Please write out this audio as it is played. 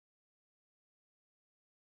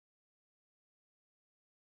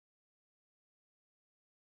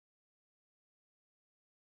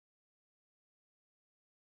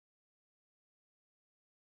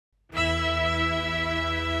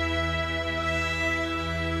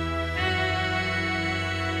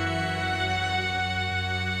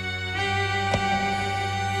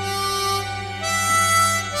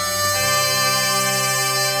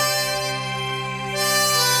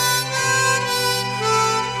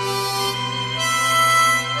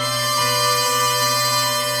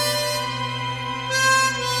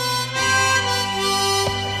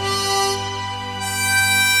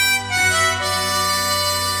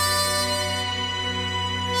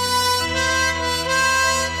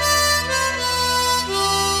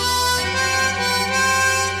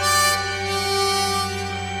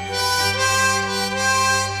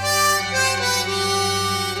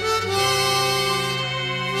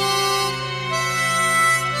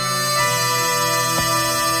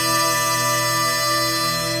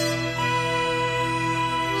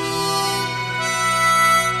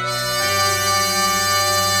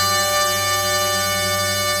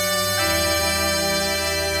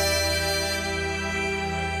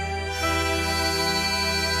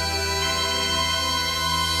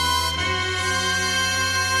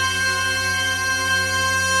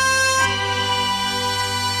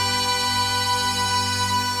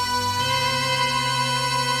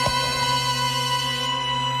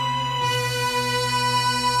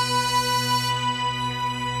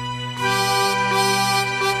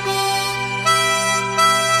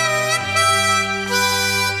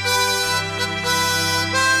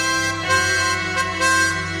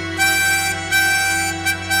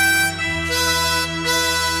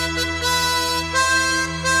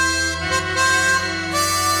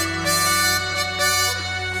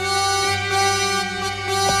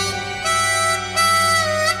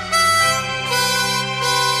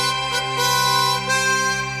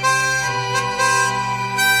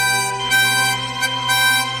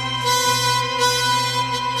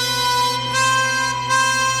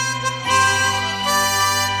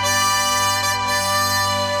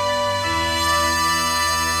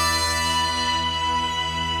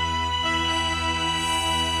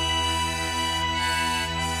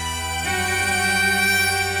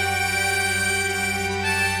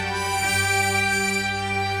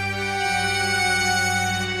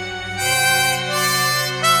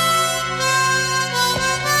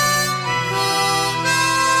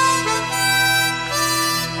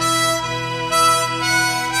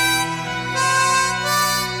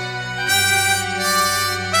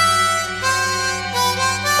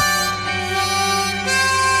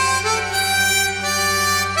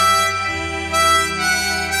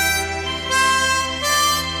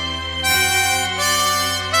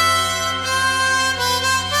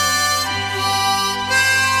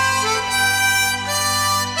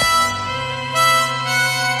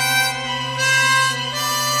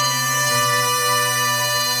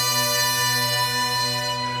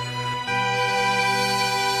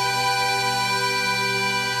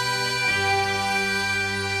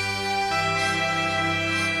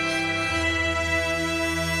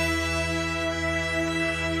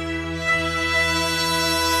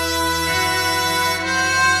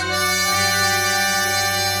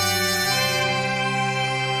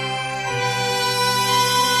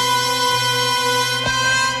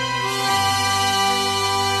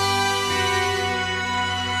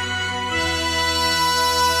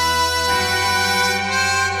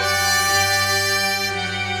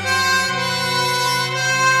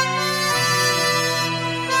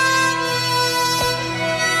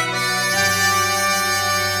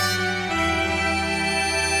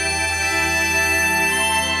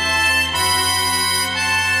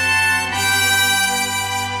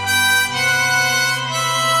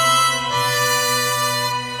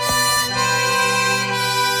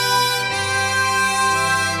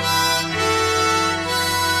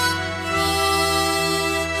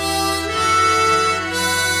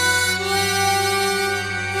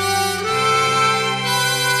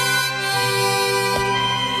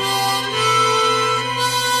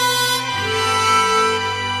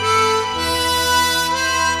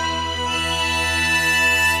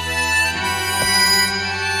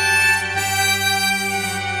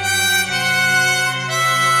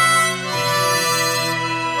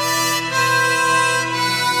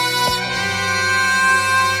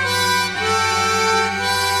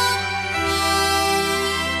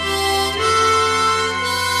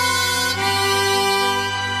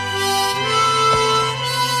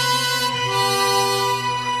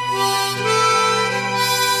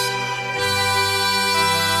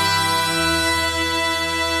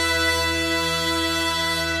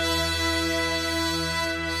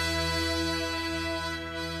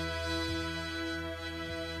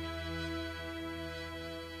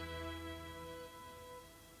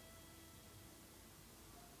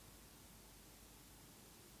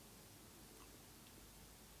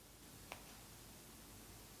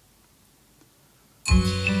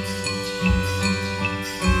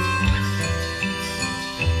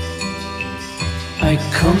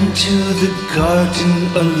come to the garden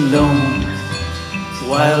alone,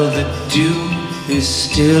 while the dew is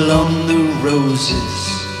still on the roses,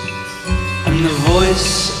 and the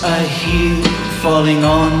voice I hear falling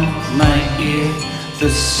on my ear, the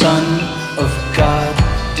Son of God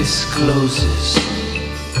discloses.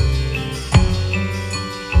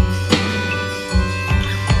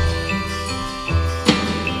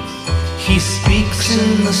 He speaks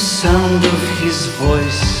and the sound of his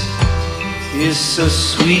voice is so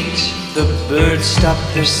sweet the birds stop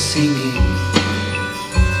their singing,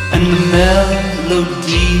 and the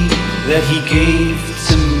melody that he gave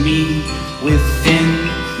to me within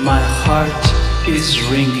my heart is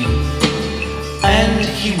ringing. And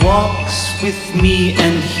he walks with me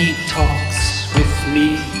and he talks with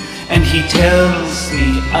me, and he tells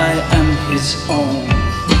me I am his own.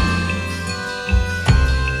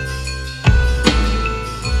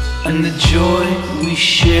 And the joy we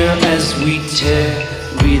share as we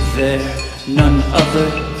tarry there, none other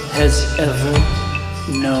has ever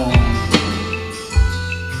known.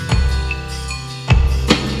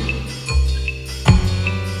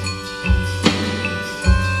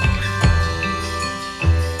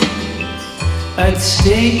 I'd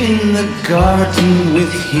stay in the garden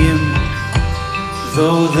with him,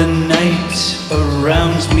 though the night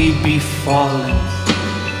around me be falling.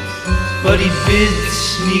 But he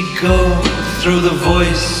bids me go through the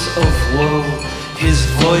voice of woe. His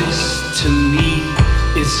voice to me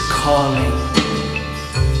is calling.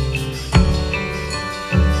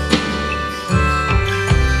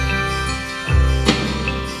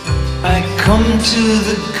 I come to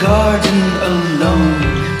the garden alone,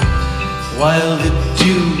 while the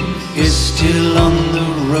dew is still on the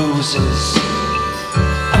roses,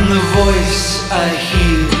 and the voice I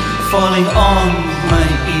hear falling on my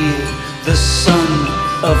ear, the Son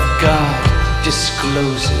of God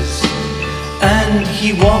discloses. And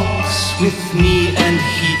he walks with me and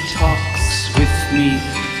he talks with me,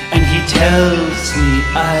 and he tells me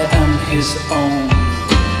I am his own.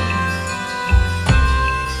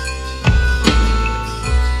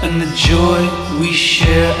 And the joy we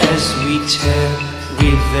share as we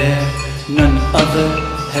tarry there, none other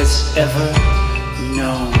has ever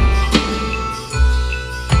known.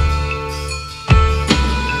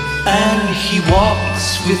 And he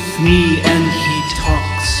walks with me and he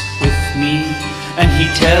talks with me, and he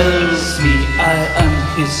tells me I am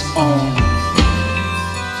his own.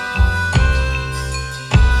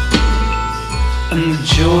 And the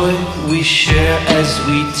joy we share as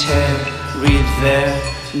we tarry there,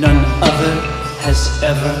 none other has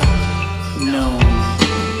ever known.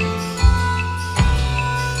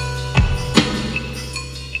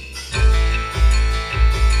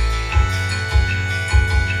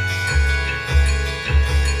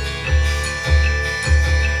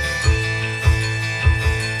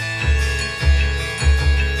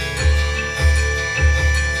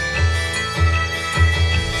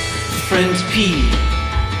 Friend P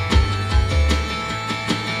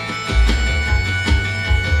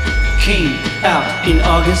came out in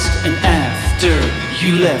August, and after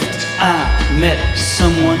you left I met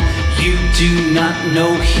someone. You do not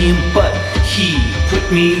know him, but he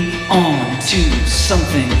put me on to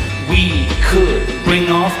something we could bring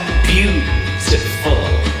off beautiful.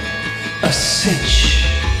 A cinch,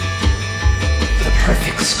 the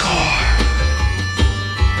perfect score.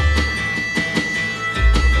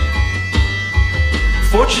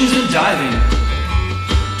 Fortunes in diving,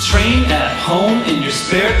 train at home in your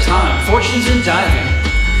spare time. Fortunes in diving,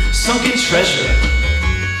 sunken treasure,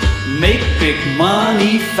 make big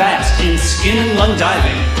money fast in skin and lung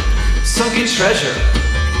diving. Sunken treasure,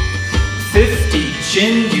 50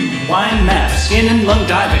 genuine maps, skin and lung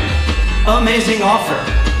diving. Amazing offer,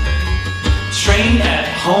 train at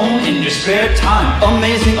home in your spare time.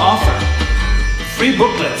 Amazing offer, free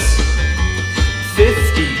booklets,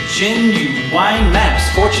 50 genuine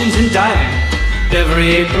maps, fortunes in diving.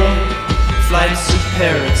 Every April, flights of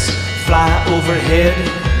parrots fly overhead,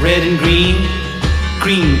 red and green,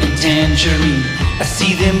 green and tangerine. I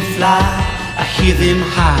see them fly, I hear them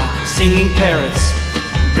high, singing parrots,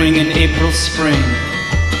 bringing April spring.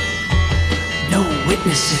 No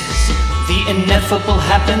witnesses, the ineffable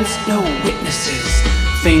happens, no witnesses.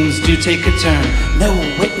 Things do take a turn, no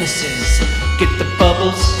witnesses. Get the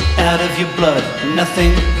bubbles out of your blood,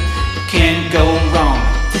 nothing can go wrong.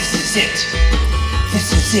 This is it,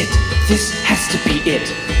 this is it, this has to be it.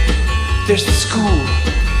 There's the school,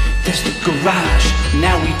 there's the garage,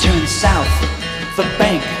 now we turn south. The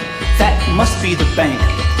bank, that must be the bank.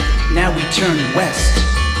 Now we turn west.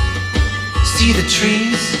 See the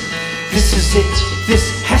trees? This is it,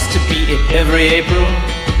 this has to be it. Every April,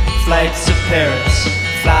 flights of parrots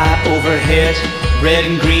fly overhead, red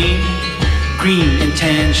and green, green and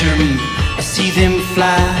tangerine. I see them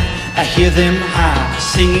fly, I hear them high,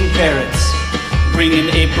 singing parrots, bringing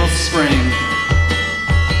April spring.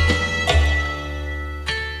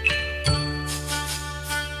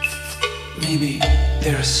 Maybe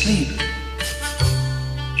they're asleep.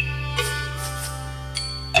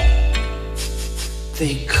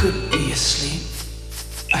 They could be asleep,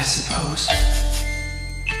 I suppose.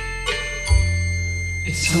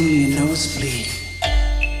 It's only a nosebleed.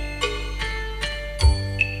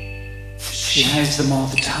 She hides them all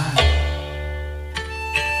the time.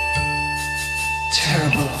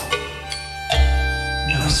 Terrible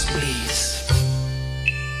nosebleeds.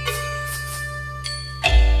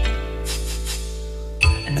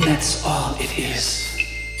 And that's all it is.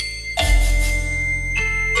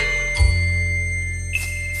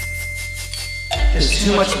 There's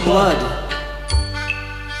too much blood.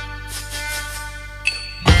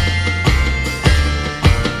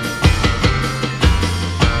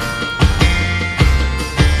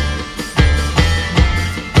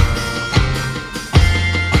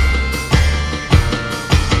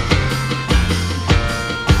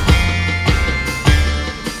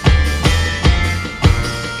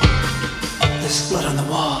 There's blood on the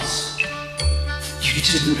walls. You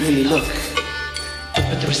didn't really look,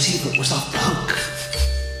 but the receiver was off the hook.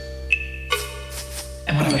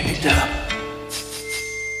 And when I picked it up,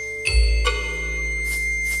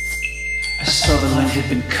 I saw the line had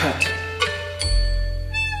been cut.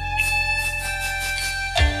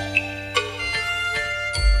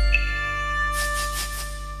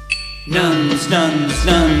 Nuns, nuns,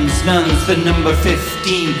 nuns, nuns, the number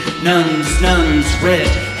 15. Nuns, nuns, red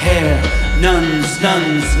hair. Nuns,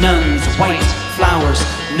 nuns, nuns, white flowers.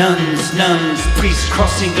 Nuns, nuns, priests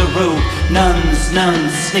crossing the road. Nuns,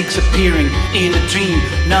 nuns, snakes appearing in a dream.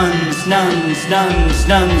 Nuns, nuns, nuns,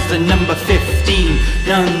 nuns, the number 15.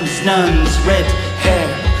 Nuns, nuns, red hair.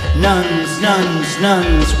 Nuns, nuns,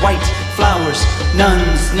 nuns, white flowers.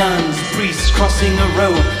 Nuns, nuns, priests crossing a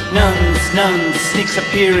road. Nuns, nuns, snakes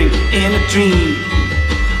appearing in a dream.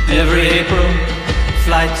 Every April,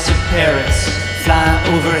 flights of parrots fly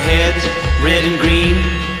overhead, red and green,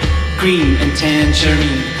 green and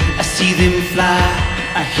tangerine. I see them fly,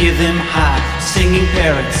 I hear them high, singing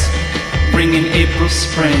parrots, bringing April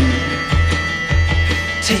spring.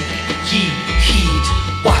 Take ye heed,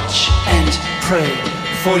 watch and pray,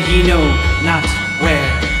 for ye know not where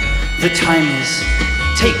the time is.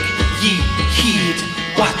 Take ye heed,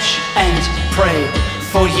 watch and pray,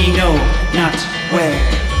 for ye know not where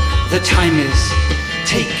the time is.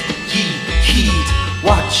 Take ye heed,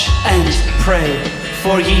 watch and pray,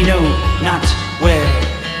 for ye know not where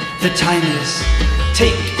the time is.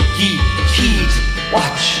 Take ye heed,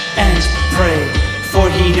 watch and pray, for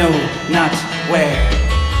ye know not where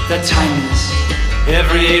the time is.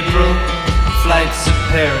 Every April, flights of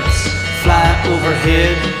parrots fly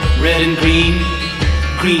overhead, red and green,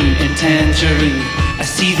 green and tangerine. I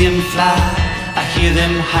see them fly, I hear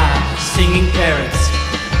them high, singing parrots,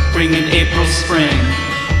 bringing April spring.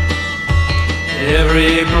 Every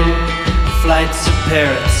April, flights of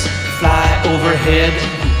parrots fly overhead,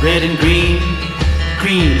 red and green,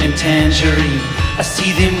 green and tangerine. I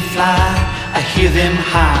see them fly, I hear them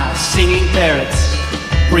high, singing parrots,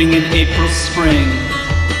 bringing April spring.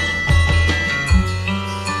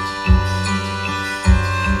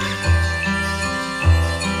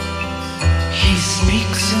 He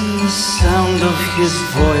speaks and the sound of his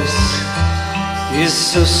voice is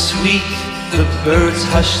so sweet, the birds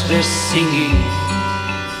hush their singing,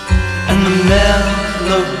 and the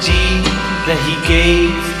melody that he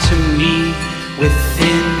gave to me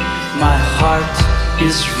within my heart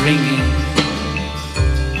is ringing.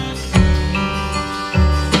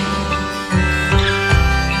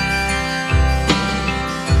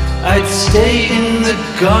 I'd stay in the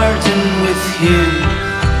garden with him,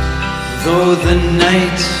 though the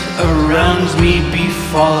night around me be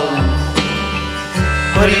fallen.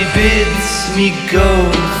 But he bids me go,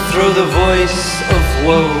 throw the voice of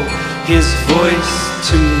woe. His voice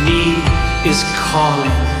to me is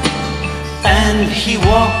calling. And he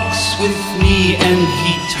walks with me and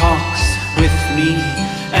he talks with me,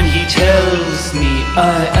 and he tells me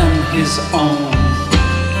I am his own.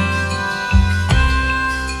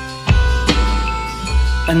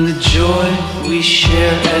 And the joy we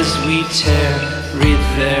share as we tarry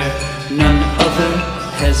there, none other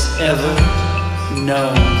has ever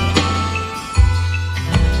known.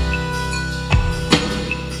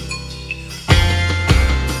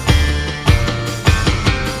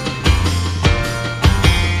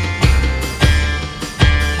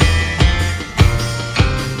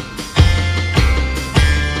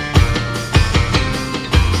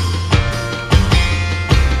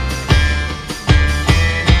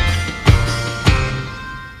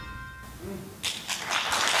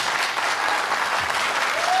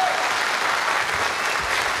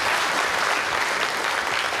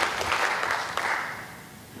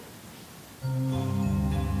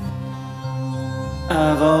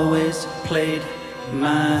 I've always played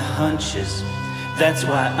my hunches. That's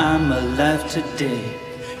why I'm alive today.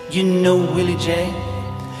 You know Willie J?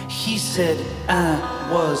 He said I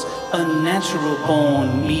was a natural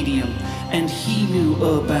born medium, and he knew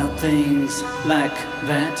about things like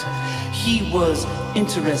that. He was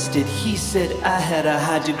interested. He said I had a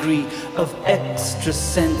high degree of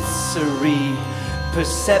extrasensory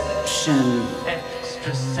perception,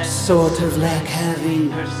 sort of like having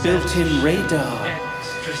built-in radar.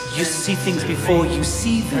 You see things before you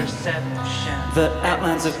see them, the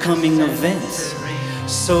outlines of coming events,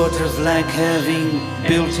 sort of like having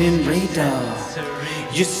built-in radar.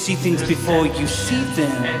 You see things before you see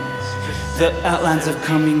them, the outlines of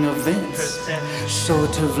coming events,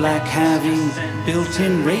 sort of like having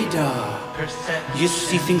built-in radar. You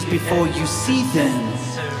see things before you see them,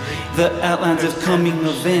 the outlines of coming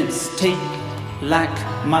events. Take like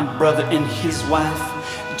my brother and his wife,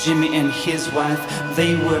 Jimmy and his wife.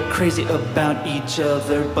 They were crazy about each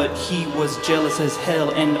other, but he was jealous as hell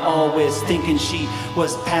and always thinking she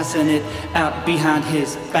was passing it out behind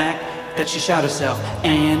his back, that she shot herself.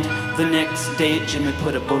 And the next day Jimmy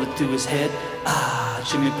put a bullet through his head.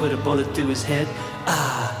 Jimmy put a bullet through his head.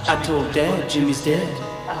 I told Dad Jimmy's dead.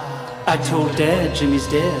 I told Dad Jimmy's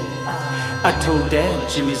dead. I told Dad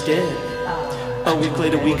Jimmy's dead. A week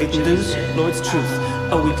later we get the news, Lord's truth.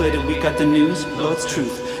 A week later we got the news, Lord's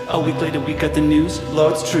truth. A week later we got the news,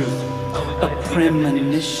 Lord's truth. A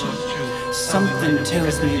premonition. Something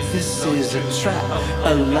tells me this is a trap.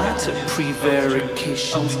 A lot of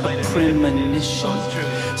prevarications. A premonition.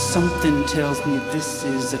 Something tells me this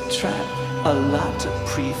is a trap. A lot of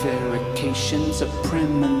prevarications. A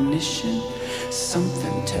premonition.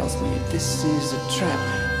 Something tells me this is a trap.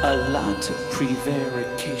 A lot of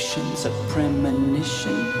prevarications, a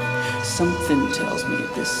premonition. Something tells me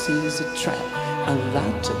this is a trap. A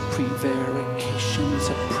lot of prevarications,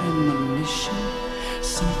 a premonition.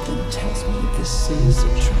 Something tells me this is a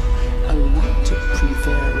trap. A lot of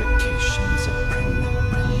prevarications, a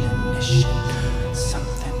premonition.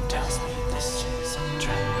 Something tells me this is a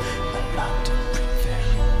trap. A lot of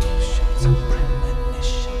prevarications, a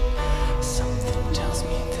premonition. Something tells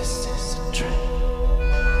me this is a trap.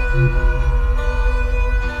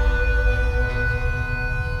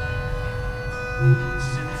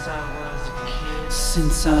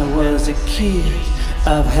 Since I was a kid,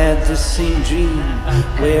 I've had the same dream,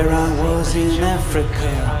 where I was in Africa,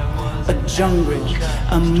 a jungle.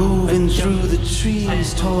 I'm moving through the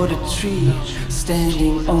trees toward a tree,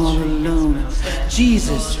 standing all alone.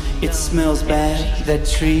 Jesus, it smells bad, that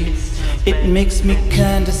tree. It makes me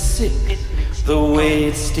kinda sick, the way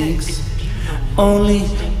it stinks. Only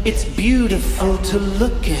it's beautiful to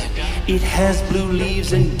look at. It has blue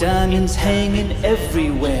leaves and diamonds hanging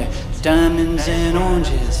everywhere. Diamonds and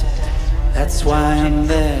oranges. That's why I'm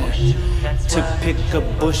there, to pick a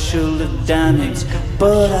bushel of diamonds.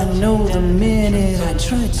 But I know the minute I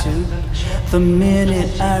try to, the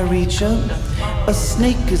minute I reach up, a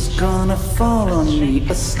snake is gonna fall on me.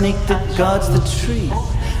 A snake that guards the tree.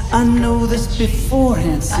 I know this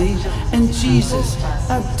beforehand, see, and Jesus,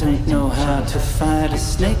 I don't know how to fight a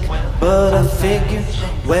snake, but I figure,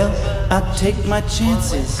 well, I take my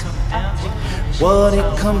chances. What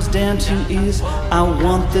it comes down to is I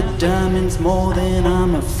want the diamonds more than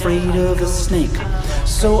I'm afraid of a snake.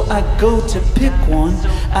 So I go to pick one,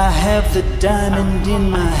 I have the diamond in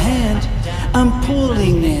my hand, I'm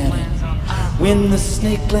pulling at it. When the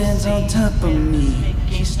snake lands on top of me,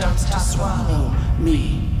 he starts to swallow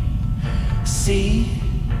me. See,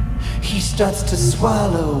 he starts to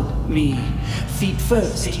swallow me. Feet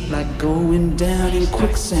first, like going down in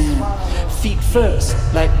quicksand. Feet first,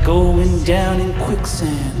 like going down in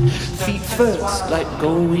quicksand. Feet first, like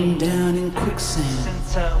going down in quicksand.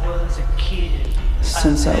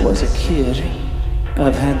 Since I was a kid,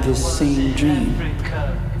 I've had this same dream,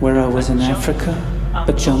 where I was in Africa,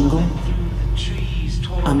 a jungle.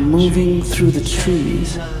 I'm moving through the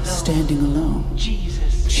trees, standing alone.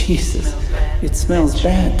 Jesus, it smells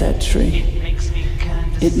bad, that tree.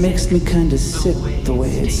 It makes me kinda sick, the way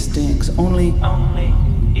it stinks. Only,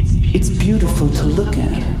 it's beautiful to look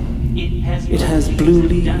at. It has blue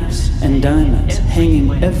leaves and diamonds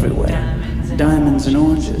hanging everywhere. Diamonds and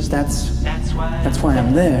oranges, that's why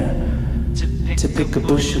I'm there, to pick a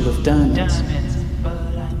bushel of diamonds.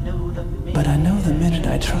 But I know the minute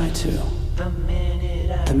I try to,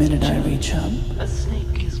 the minute I reach up,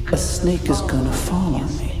 a snake is gonna fall on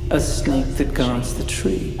me. A snake that guards the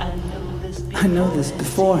tree. I know this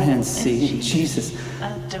beforehand, see, Jesus,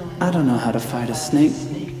 I don't know how to fight a snake,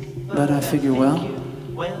 but I figure, well,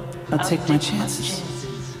 I'll take my chances.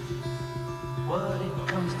 What it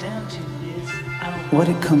comes down to is What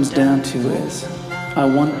it comes down to is, I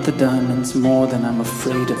want the diamonds more than I'm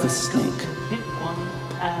afraid of the snake.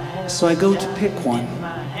 So I go to pick one.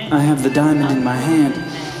 I have the diamond in my hand.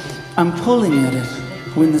 I'm pulling at it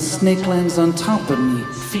when the snake lands on top of me,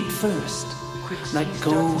 feet first, like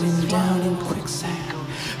going down in quicksand.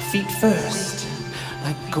 Feet first,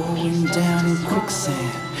 like going down in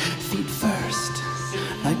quicksand. Feet first,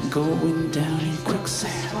 like going down in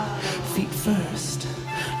quicksand. Feet first,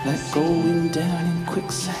 like going down in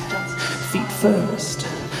quicksand. Feet first,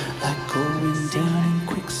 like going down in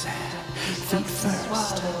quicksand. Feet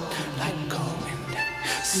first, like going down.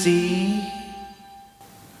 See?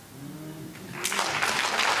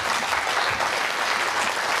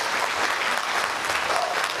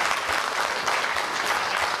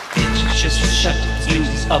 Just shut you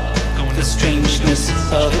up, the strangeness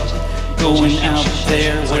of it. Going out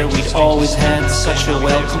there where we'd always had such a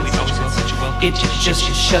welcome. It just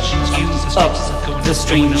shut you up, the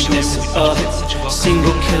strangeness of it.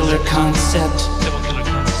 Single killer concept,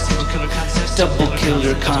 double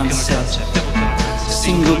killer concept.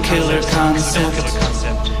 Single killer concept,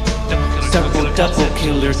 double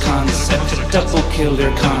killer concept. Double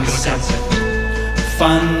killer concept.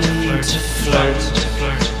 Fun to flirt.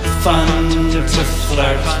 Fun to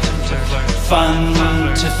flirt, fun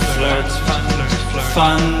to flirt,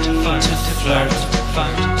 fun to flirt,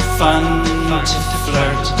 fun to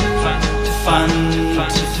flirt, fun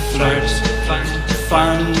to flirt,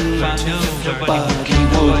 fun to nobody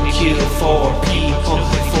would kill for people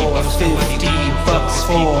for $50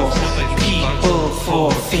 for people for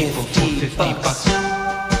 $50.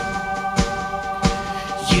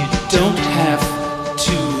 You don't have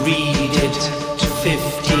to read it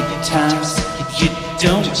 50 times. You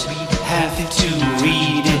don't have to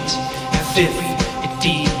read it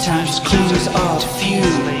 50 times. Clues are few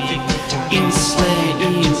in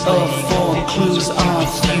slaying of four. Clues are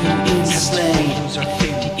few in slaying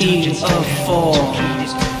of four.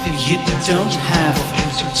 You don't have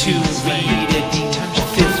to read it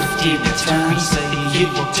 50 times. You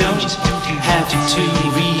don't have to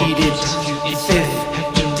read it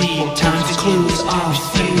 50 times. Clues are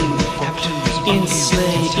few in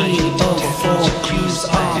slaying of four. Clues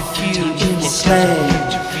are few in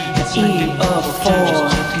slaying of four.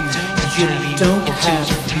 You don't have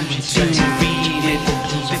to read it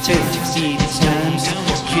 50 times.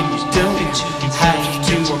 You don't have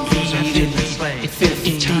to read it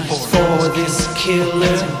 50 times. For this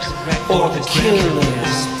killer or the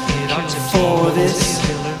killers. For this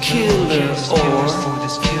killer or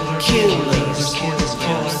killers.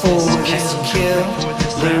 For this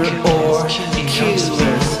killer or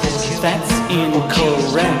killers. That's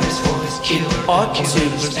incorrect. It ought to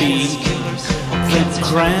be. The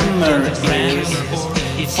grammar is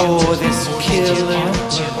for this killer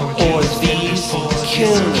or these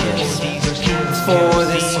killers. For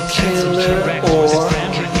this killer or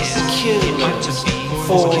killers.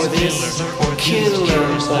 For this killer or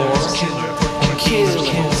killers.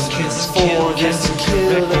 For this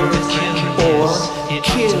killer or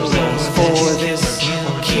killers. For this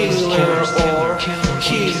killer or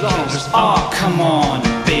killers. Oh, come on,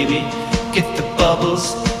 baby. Get the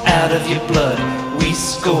bubbles out of your blood. We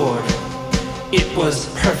scored. It was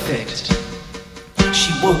perfect.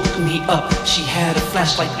 She woke me up. She had a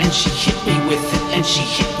flashlight and she hit me with it. And she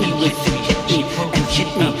hit me with it. Hit me and hit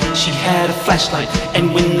me. She had a flashlight,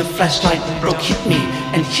 and when the flashlight broke, hit me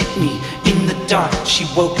and hit me in the dark. She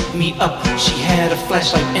woke me up. She had a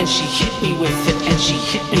flashlight and she hit me with it. And she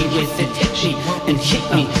hit me with it. Hit me and hit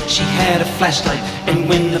me. She had a flashlight, and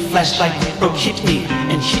when the flashlight broke, hit me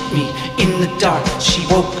and hit me in the dark. She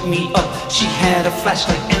woke me up. She had a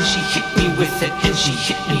flashlight and she hit me with it. And she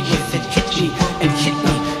hit me with it. Hit me and hit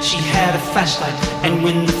me. She had a flashlight, and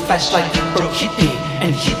when the flashlight broke, hit me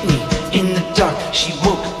and hit me in the dark. She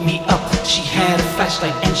woke me up. She had a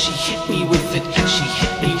flashlight and she hit me with it. And she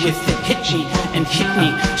hit me with it. Hit me and hit me.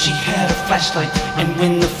 She had a flashlight, and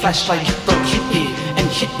when the flashlight broke, hit me and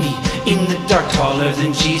hit me in the dark. Taller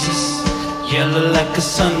than Jesus, yellow like a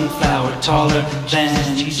sunflower. Taller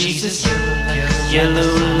than Jesus, yellow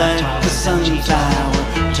like a sunflower.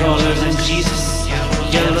 Taller than Jesus,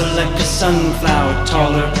 yellow like a sunflower.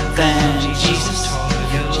 Taller than Jesus,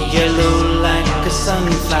 yellow like a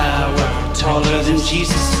sunflower. Taller than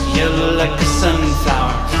Jesus, yellow like a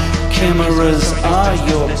sunflower. Cameras are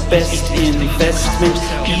your best investment.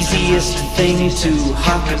 Easiest thing to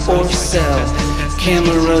hawk or sell.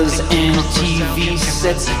 Cameras and TV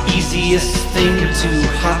sets, easiest thing to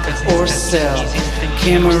hawk or sell.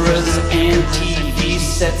 Cameras and TV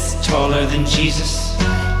sets, taller than Jesus,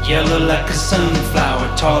 yellow like a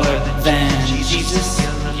sunflower. Taller than Jesus,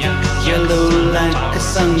 yellow like a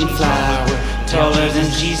sunflower, taller than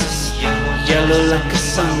Jesus. Yellow like a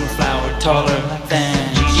sunflower, taller than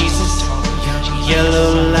Jesus.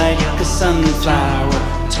 Yellow like a sunflower,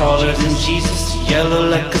 taller than Jesus. Yellow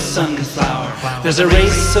like a sunflower. There's a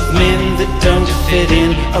race of men that don't fit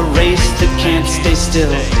in, a race that can't stay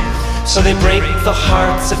still. So they break the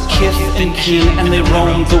hearts of kith and kin, and they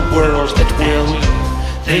roam the world at will.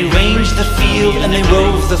 They range the field and they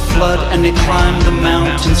rove the flood, and they climb the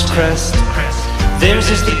mountain's crest. Theirs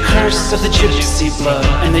is the curse of the gypsy blood,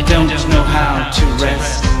 and they don't know how to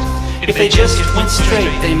rest. If they just went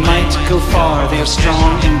straight, they might go far. They are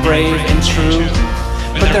strong and brave and true,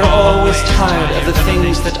 but they're always tired of the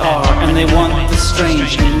things that are, and they want the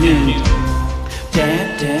strange and new.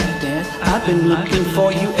 Dad, Dad, Dad, I've been looking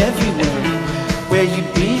for you everywhere. Where you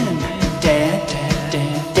been? Dad, Dad,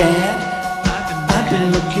 Dad, Dad, I've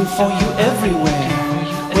been looking for you everywhere.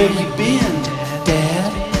 Where you been?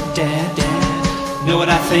 Dad, Dad, Dad. Know what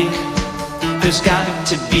I think? There's got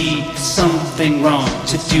to be something wrong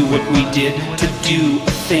to do what we did, to do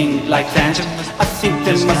a thing like that. I think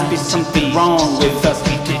there must be something wrong with us.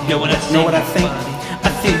 Know what I think? I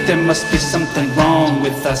think there must be something wrong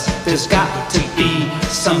with us. There's got to be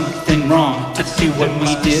something wrong to do what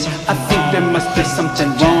we did. I think there must be something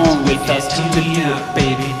wrong with us to do it,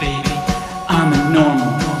 baby. I'm a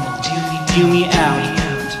normal. Deal me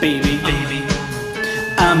out, baby.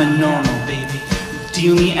 I'm a normal.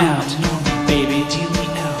 Deal me out, baby.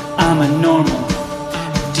 I'm a normal.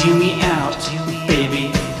 Deal me out,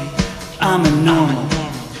 baby. I'm a normal.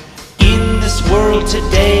 In this world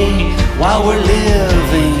today, while we're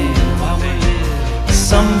living,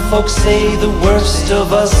 some folks say the worst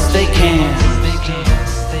of us they can.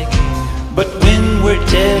 But when we're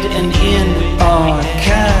dead and in our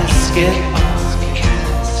casket,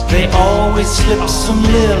 they always slip some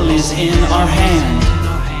lilies in our hand.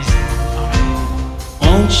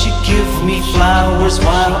 Won't you give me flowers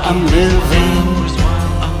while I'm living?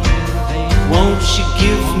 Won't you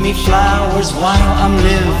give me flowers while I'm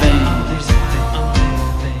living?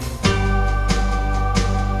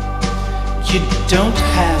 You don't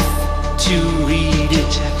have to read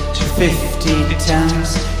it 50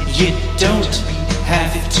 times. You don't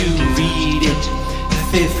have to read it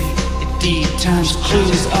 50 times.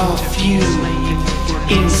 Clues are few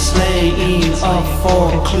in slaying of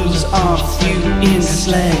four. Clues are few in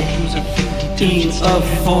slaying of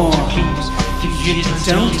four. You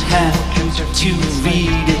don't have to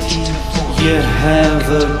read it. You have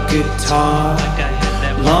a guitar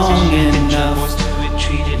long enough,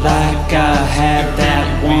 like I had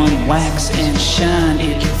that one, wax and shine.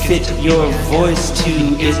 It fit your voice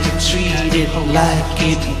too. It treated like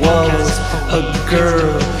it was a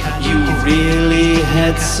girl you really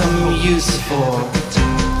had some use for.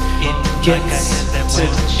 It gets to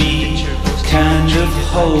be kind of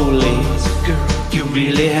holy. You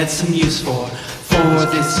really had some use for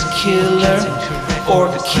this killer or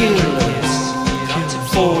killers.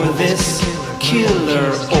 For this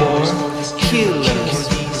killer or killers.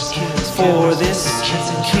 For this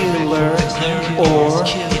killer or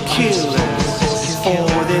killers. For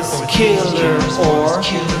this killer or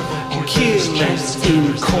killers.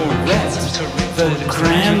 Incorrect. The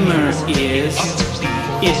grammar is,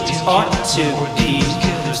 it ought to be,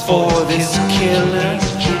 for this killer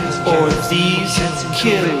or these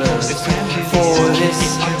killers. For this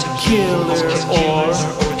killer or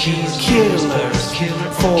killers.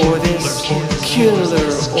 For this killer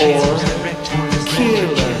or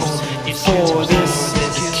killers. For this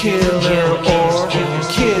killer or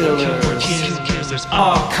killers.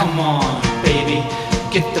 Oh, come on, baby.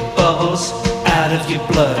 Get the bubbles out of your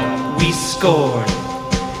blood. We scored.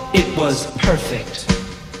 It was perfect.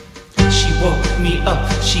 She woke me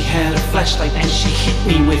up, she had a flashlight, and she hit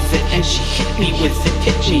me with it, and she hit me with it,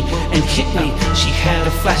 hit me and hit me. She had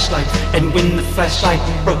a flashlight, and when the flashlight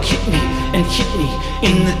broke, hit me and hit me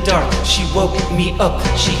in the dark. She woke me up,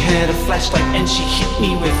 she had a flashlight, and she hit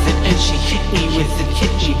me with it, and she hit me with it,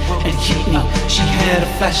 hit me and hit me. She had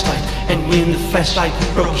a flashlight, and when the flashlight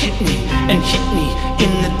broke, hit me and hit me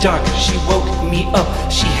in the dark. She woke me up,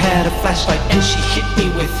 she had a flashlight, and she hit me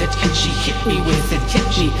with it, and she hit me with it, hit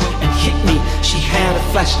me and hit me. She had a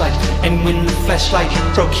flashlight, and when the flashlight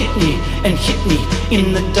broke, hit me and hit me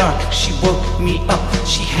in the dark. She woke me up,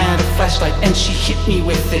 she had a flashlight, and she hit me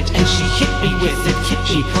with it, and she hit me with it, hit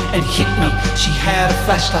me and hit me. She had a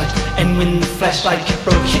flashlight, and when the flashlight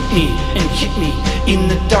broke, hit me and hit me in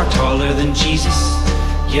the dark. Taller than Jesus,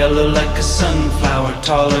 yellow like a sunflower.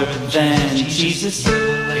 Taller than Jesus,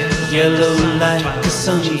 yellow like a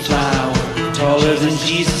sunflower. Taller than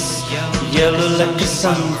Jesus, yellow like a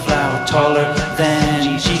sunflower, taller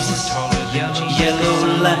than Jesus.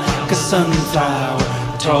 Yellow like a sunflower,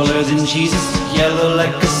 taller than Jesus. Yellow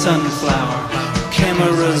like a sunflower.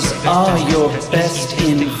 Cameras are your best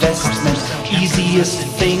investment, easiest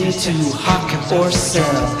thing to hawk or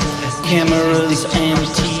sell. Cameras and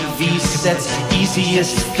TV sets,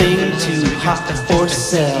 easiest thing to hawk or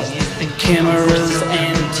sell. Cameras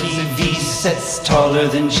and TV sets, taller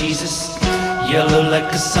than Jesus. Yellow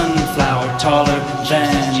like a sunflower, taller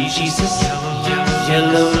than Jesus.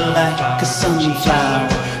 Yellow like a sunflower,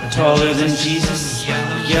 taller than Jesus.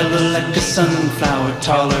 Yellow like a sunflower,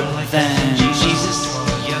 taller than Jesus.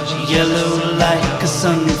 Yellow like a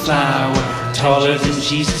sunflower, taller than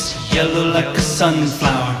Jesus. Yellow like a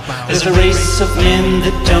sunflower. There's a race of men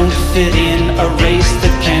that don't fit in, a race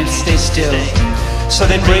that can't stay still. So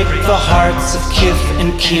they break the hearts of kith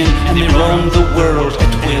and kin, and they roam the world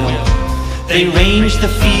at will. They range the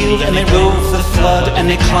field and they rove the flood, and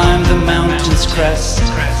they climb the mountain's crest.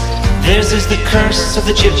 Theirs is the curse of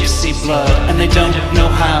the gypsy blood, and they don't know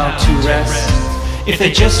how to rest. If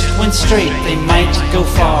they just went straight, they might go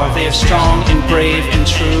far. They are strong and brave and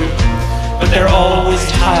true, but they're always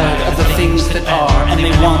tired of the things that are, and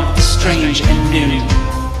they want the strange and new.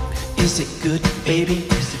 Is it good, baby?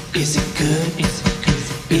 Is it good?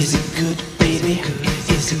 Is it good, baby?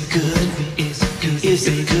 Is it good? Is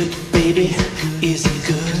it good, baby? Is it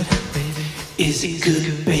good? Is it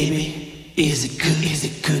good, baby? Is it good? Is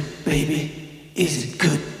it good, baby? Is it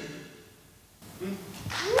good?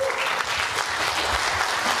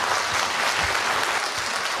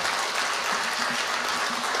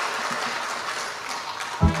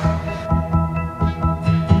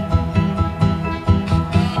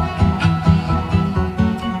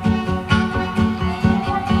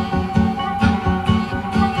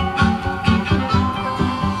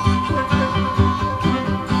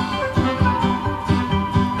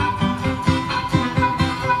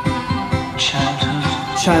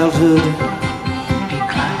 Childhood,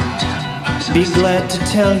 be glad to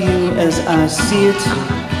tell you as I see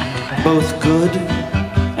it, both good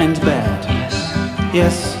and bad.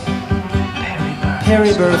 Yes,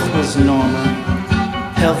 peri-birth was normal,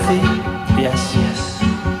 healthy, yes.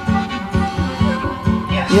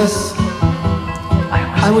 Yes,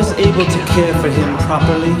 I was able to care for him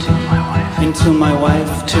properly until my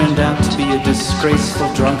wife turned out to be a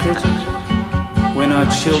disgraceful drunkard when our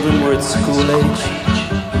children were at school age.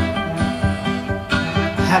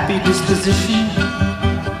 Happy disposition?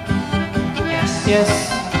 Yes.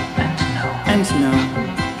 And no.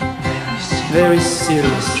 Very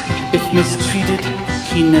serious. If mistreated,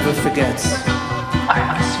 he never forgets.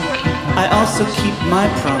 I also keep my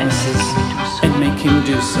promises and make him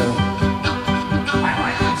do so.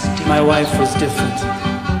 My wife was different.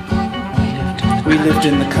 We lived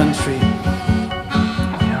in the country.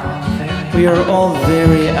 We are all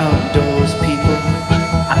very outdoors people.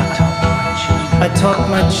 I taught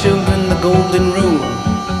my children the golden rule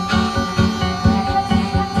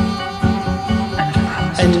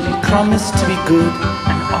and promised to be good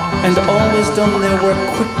and always done their work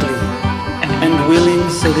quickly and willing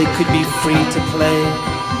so they could be free to play.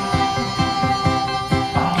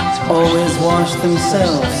 Always wash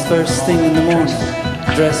themselves first thing in the morning,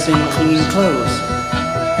 dress in clean clothes.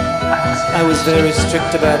 I was very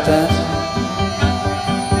strict about that.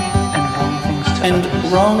 And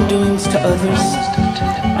wrongdoings to others,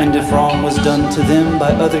 and if wrong was done to them by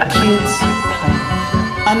other kids,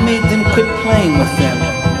 I made them quit playing with them.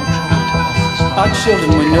 Our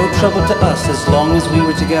children were no trouble to us as long as we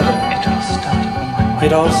were together.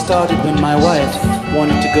 It all started when my wife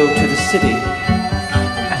wanted to go to the city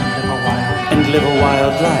and live a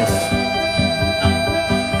wild life,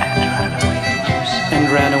 and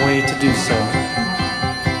ran away to do so.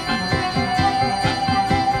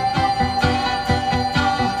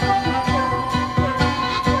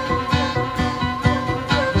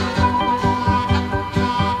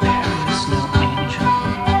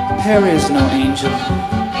 Perry is no angel.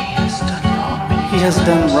 He has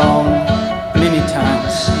done wrong many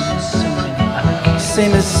times,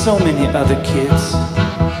 same as so many other kids.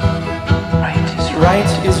 Right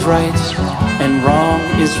is right and wrong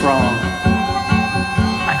is wrong.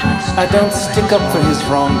 I don't stick up for his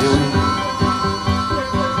wrongdoing.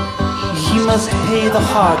 He must pay the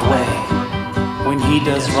hard way when he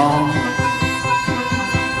does wrong.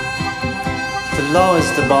 The law is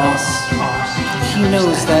the boss. He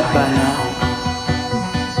knows that by now.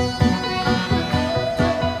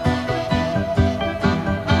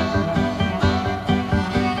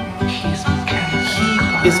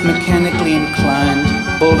 He is mechanically inclined.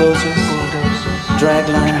 Bulldozers, drag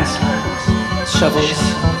lines, shovels,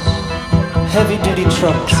 Heavy-duty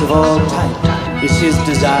trucks of all type is his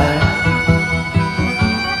desire.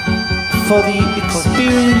 For the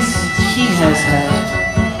experience he has had,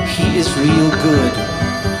 he is real good.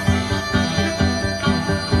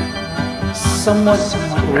 Somewhat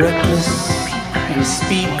reckless and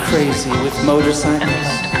speed crazy with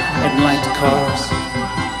motorcycles and light cars.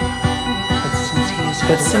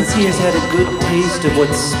 But since he has had a good taste of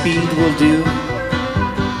what speed will do,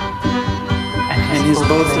 and his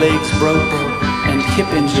both legs broke and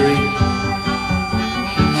hip injury,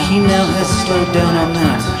 he now has slowed down on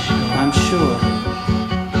that, I'm sure.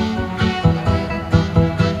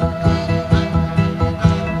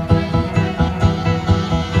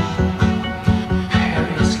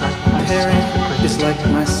 Perry is like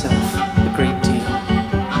myself a great deal.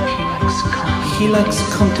 He likes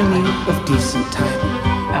company of decent type.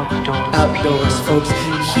 Outdoors folks.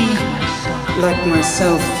 He, like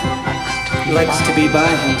myself, likes to be by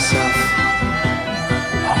himself.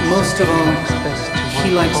 Most of all,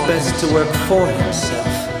 he likes best to work for himself.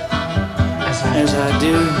 As I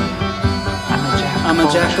do. I'm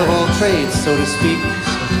a jack of all trades, so to speak.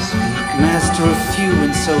 Master of few,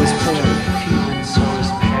 and so is Perry.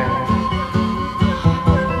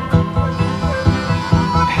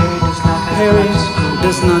 Perry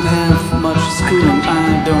does not have much schooling.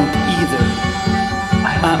 I don't either.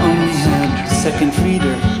 I only had second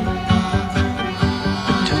reader.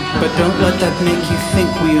 But don't let that make you think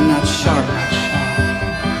we are not sharp.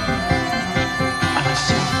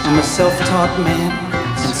 I'm a self-taught man,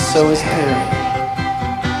 and so is Perry.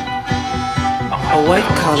 A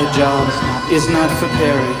white-collar job is not for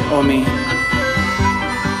Perry or me.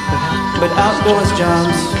 But outdoors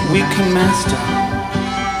jobs we can master.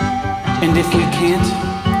 And if we can't,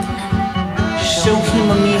 show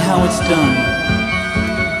him or me how it's done.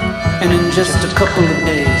 And in just a couple of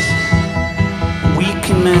days, we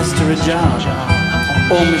can master a job,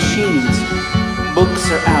 or machines,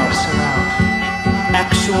 books are out.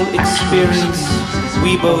 Actual experience,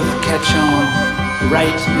 we both catch on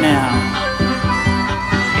right now,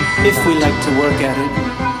 if we like to work at it.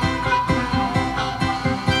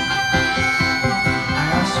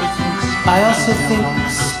 I also think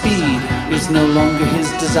speed is no longer his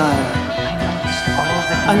desire.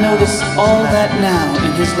 I notice all that now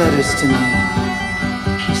in his letters to me.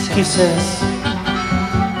 He says,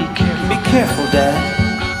 "Be careful, Dad.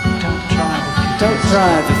 Don't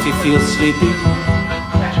drive if you feel sleepy.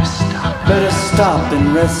 Better stop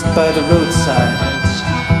and rest by the roadside."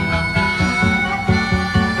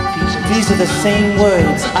 These are the same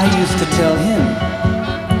words I used to tell him.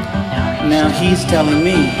 Now he's telling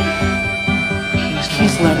me.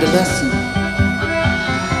 He's learned a lesson.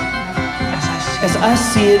 As I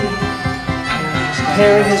see it,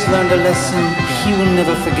 Perry has learned a lesson he will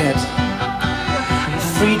never forget.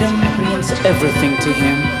 Freedom means everything to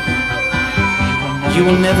him. You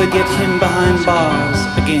will never get him behind bars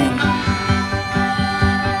again.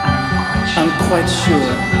 I'm quite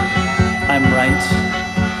sure I'm right.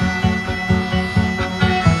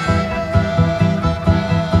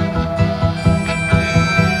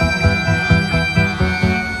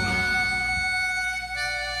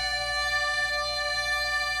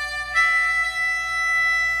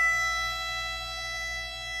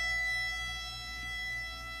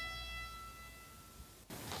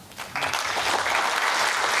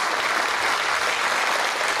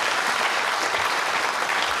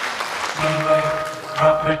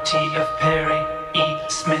 Property of Perry E.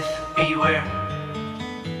 Smith, beware.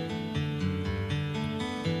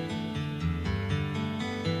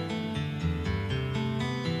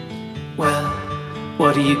 Well,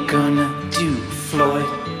 what are you gonna do, Floyd?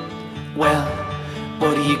 Well,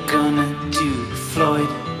 what are you gonna do, Floyd?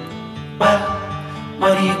 Well,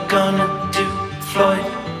 what are you gonna do, Floyd?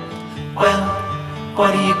 Well,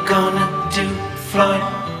 what are you gonna do, Floyd?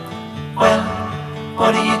 Well,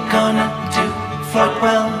 what are you gonna do, Floyd?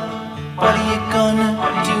 Well, what are you gonna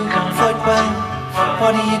do, Floyd? Well,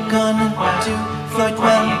 what are you gonna do, Floyd?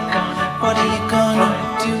 Well, what are you gonna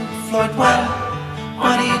do, Floyd? Well,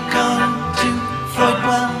 what are you gonna do, Floyd?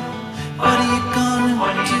 Well, what are you gonna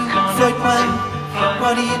do, Floyd? Well,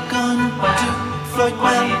 what are you gonna do, Floyd?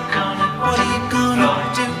 Well, what are you gonna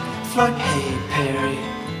do, Floyd? Hey Perry,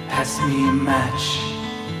 pass me a match.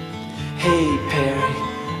 Hey Perry,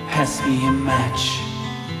 pass me a match.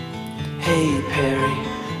 Hey Perry,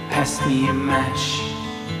 pass me a match.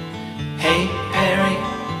 Hey Perry,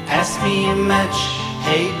 pass me a match.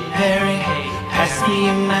 Hey Perry, pass me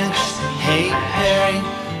a match. Hey Perry,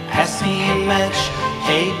 pass me a match.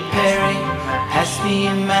 Hey Perry, pass me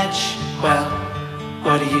a match. Well,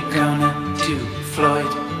 what are you gonna do,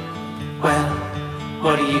 Floyd? Well,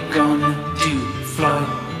 what are you gonna do,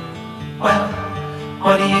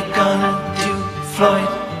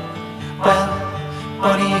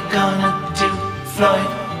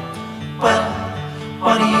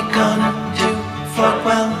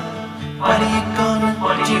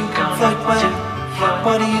 Floyd well?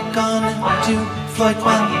 What are you gonna do, Floyd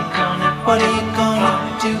well? What are you gonna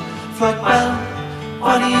do, Floyd well?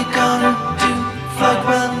 What are you gonna do, Floyd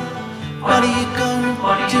well? What are you gonna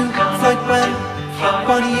do, Floyd well?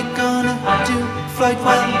 What are you gonna do, Floyd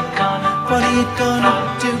well? What are you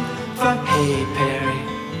gonna do, Floyd? Hey Perry,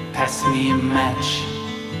 pass me a match.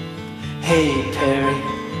 Hey Perry,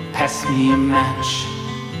 pass me a match.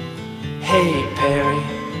 Hey Perry,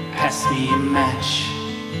 pass me a match.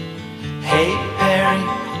 Hey Perry,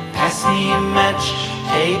 pass me a match.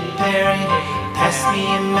 Hey Perry, pass me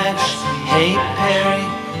a match. Hey Perry,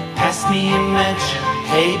 pass me a match.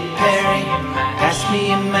 Hey Perry, pass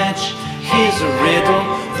me a match. Here's a riddle,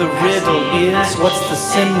 the riddle is, what's the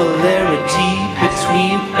similarity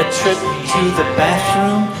between a trip to the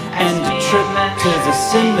bathroom and a trip to the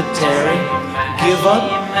cemetery? Give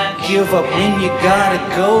up when you gotta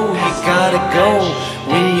go, you gotta go.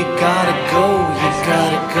 When you gotta go, you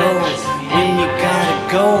gotta go. When you gotta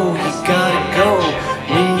go, you gotta go.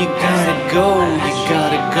 When you gotta go, you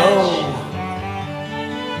gotta go.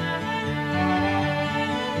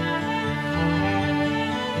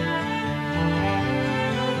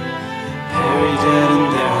 Perry dead and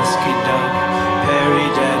their husky dog. Perry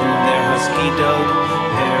dead and their husky dog.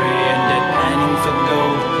 Perry ended panning for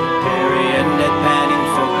gold. Perry ended panning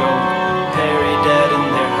for gold. Perry dead and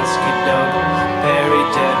their husky dog. Perry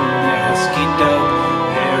dead and their husky dog.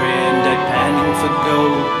 Perry ended panning for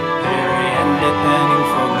gold. Perry ended panning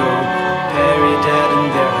for gold. Perry dead and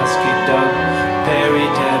their husky dog. Perry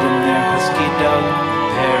dead and their husky dog.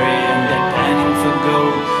 Perry ended panning for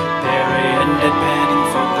gold. Perry ended panning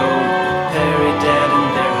for gold. Perry dead and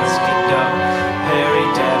their husky dog. Perry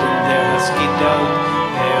dead and their husky dog.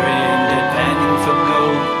 Perry ended panning for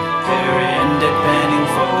gold. Perry ended panning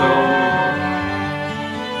for gold.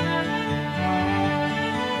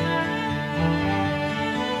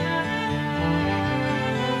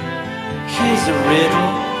 Here's a riddle,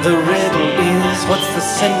 the riddle is, what's the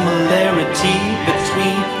similarity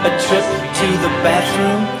between a trip to the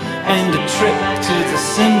bathroom and a trip to the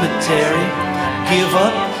cemetery? Give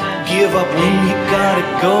up when you gotta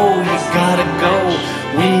go, you gotta go.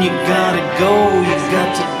 When you gotta go, you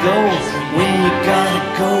got to go. When you gotta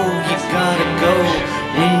go, you gotta go.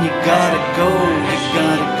 When you gotta go, you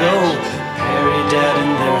gotta go. Perry dead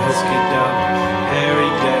and their husky dog. Perry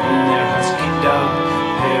dead and their husky dog.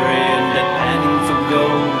 Perry ended panning for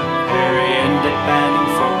gold. Perry ended panning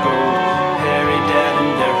for gold. Perry dead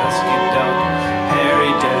and their husky dog.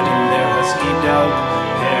 Perry dead and their husky dog.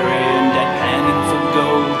 Perry ended panning for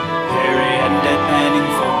gold. Perry ended panning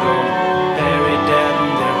for gold. Perry dead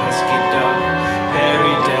and their husky dog.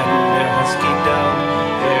 Perry dead and their husky dog.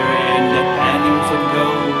 Perry ended panning for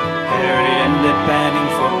gold. Perry ended panning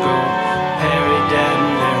for gold. Perry dead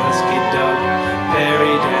and their husky dog.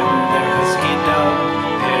 Perry dead and their husky dog.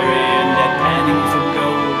 Perry ended panning for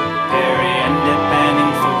gold. Perry ended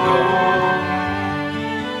panning for gold.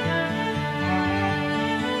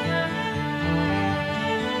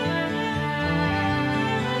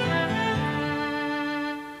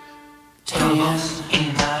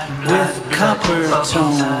 With copper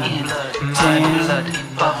tone, tan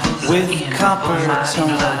with copper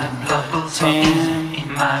tone, tan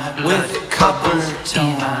with copper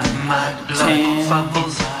tone, tan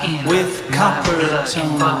with copper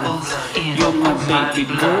tone. You're my baby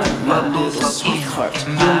girl, my little sweetheart.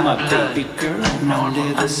 You're my baby girl, my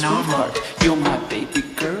little sweetheart. You're my baby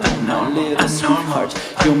girl, my little sweetheart.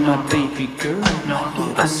 You're my baby girl, my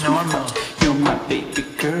little sweetheart. You're my baby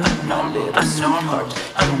girl, my little sweetheart.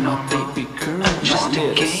 You're my baby girl, my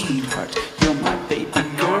little sweetheart. You're my baby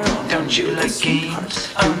girl, don't you like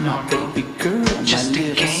games? You're my baby girl, my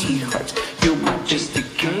little sweetheart. You're my baby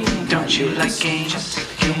girl, don't you like games?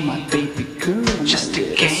 You're my baby girl, just a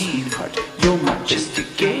game. You're my just a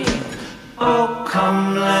game. Oh,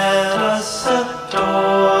 come let us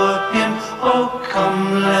adore him. Oh,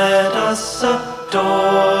 come let us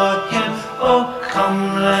adore him. Oh,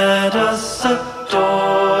 come let us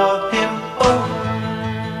adore him. Oh.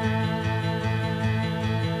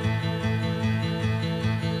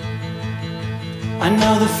 I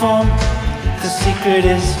know the form, the secret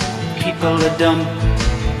is people are dumb.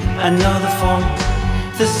 I know the form,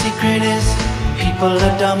 the secret is people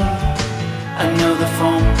are dumb. I know the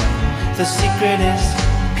form, the secret is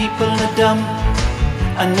people are dumb.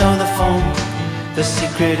 I know the form, the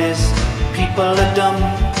secret is people are dumb.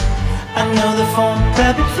 I know the form,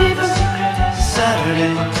 rabbit fever,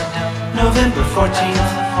 Saturday, November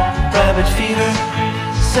 14th. Rabbit fever,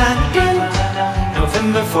 Saturday,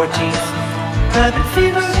 November 14th. Rabbit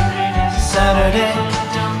fever, Saturday,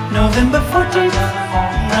 November 14th.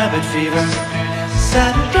 Rabbit fever,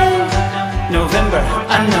 Saturday, November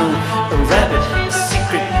unknown, a rabbit, a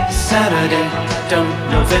secret, Saturday, dumb,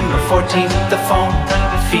 November 14th, the phone,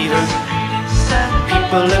 fever,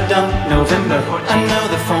 people are dumb, November, I know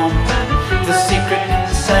the phone, the secret,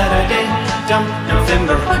 Saturday, dumb,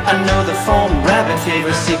 November, I know the phone, rabbit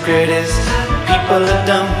fever, secret is, people are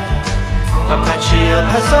dumb, Apache, El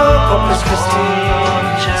Paso, Corpus Christi,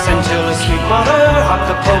 Centilla, Sweetwater,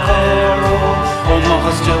 Acapulco,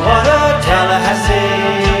 Omaha, Stillwater,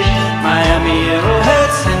 Tallahassee, Miami,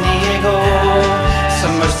 Arrowhead, San Diego,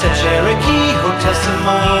 Somerset, Cherokee, Hotel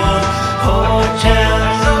Simone, Hotel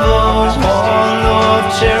Los, Mall of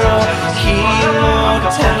Cherokee,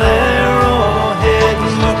 Motel Arrowhead,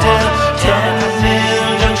 Motel, 10 Mill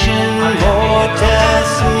Junction, Motel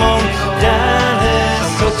Simone,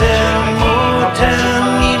 Dallas, Hotel, Motel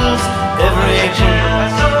Needles, every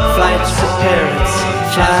agent, flights of parrots,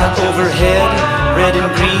 fly overhead, red and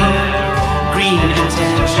green, green and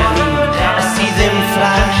tangerine. I see them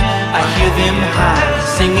fly, I hear them high,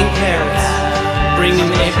 singing parrots,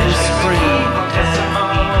 bringing April spring.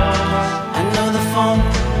 I know the phone,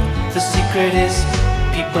 the secret is,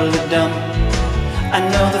 people are dumb. I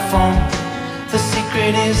know the phone, the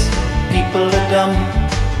secret is, people are dumb.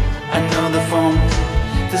 I know the phone,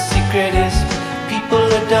 the secret is, people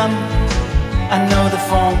are dumb. I know the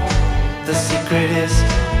phone, the secret is,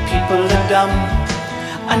 people are dumb.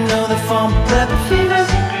 I know the phone, rabbit fever,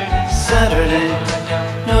 Saturday,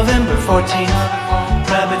 November 14th,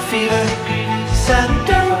 rabbit fever,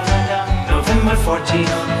 Saturday, November 14th,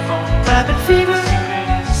 rabbit fever,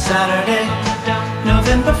 Saturday,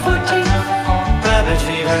 November 14th, rabbit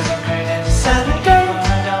fever, Saturday,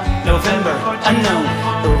 November, unknown,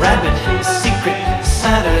 a rabbit, secret,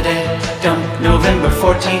 Saturday, dumb, November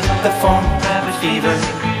 14th, the phone, rabbit fever,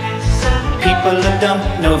 people are dumb,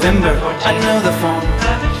 November, I know the phone,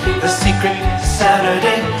 the secret,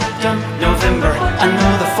 Saturday, dumb, November, I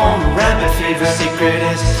know the phone, rabbit fever, secret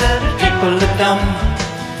is, people are dumb,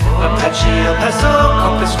 Apache, El Paso,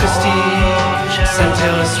 Corpus Christi,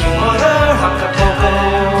 Centilla, Sweetwater, Acapulco,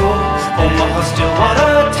 Omaha,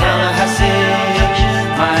 Stillwater, Tallahassee,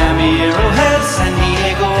 Miami, Arrowhead, San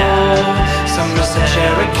Diego, Somerset,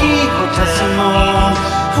 Cherokee, Hotel Simone,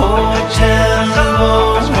 Hotel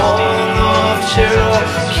Los, Mall of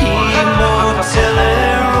Cherokee, Motel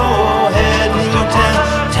Arrowhead, Motel,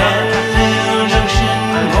 10 Mill Junction,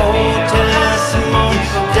 Hotel Simone,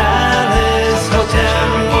 Dallas, Hotel,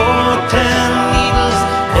 Motel Needles,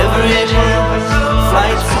 every day,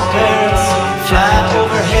 flights for parrots, fly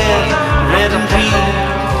overhead, red and green,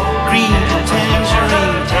 green and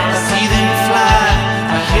tangerine. I see them fly,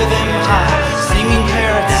 I hear them high, singing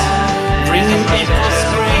parrots, bringing April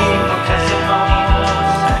spring.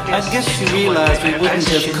 I guess you realize we wouldn't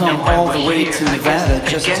have come all the way to Nevada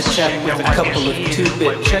just to chat with a couple of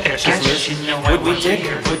two-bit check chiselers. Would we, Dick?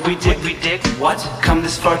 Would we, Dick? What? Come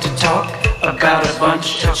this far to talk about a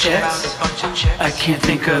bunch of checks? I can't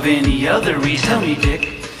think of any other reason. Tell me,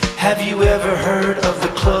 Dick. Have you ever heard of the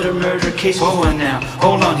Clutter murder case? Whoa, now,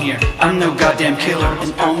 hold on here. I'm no goddamn killer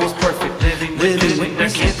and almost perfect. Living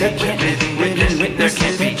witness, there can't be. Living witness,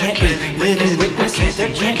 there can't be. Living witness,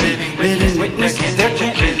 there can't be. Living witness, there can't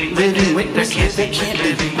be. Living witness, there can't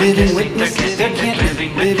be. Living witness, there can't be.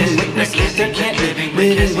 Living witness, there can't be.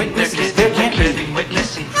 Living witness, there can't be.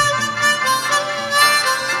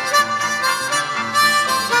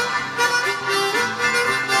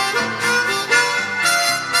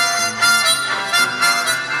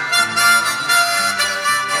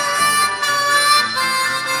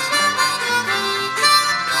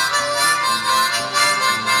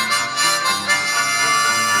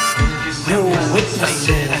 No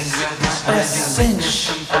witnesses, a cinch,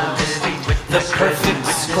 the perfect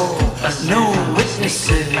score. No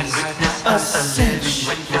witnesses, a cinch,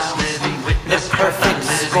 the perfect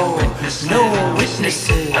score. No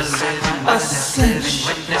witnesses, a cinch,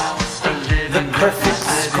 the perfect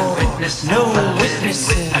score. No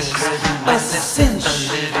witnesses, a cinch,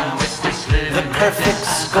 the perfect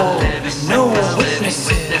score. No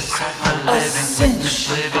witnesses, a cinch,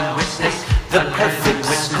 the perfect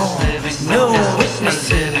score. No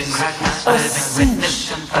witnesses, a cinch,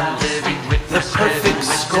 the perfect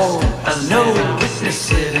score. No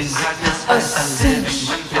witnesses, a cinch,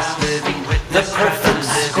 the perfect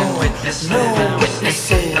score. No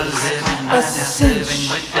witnesses, a cinch,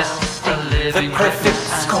 the perfect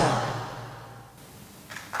score.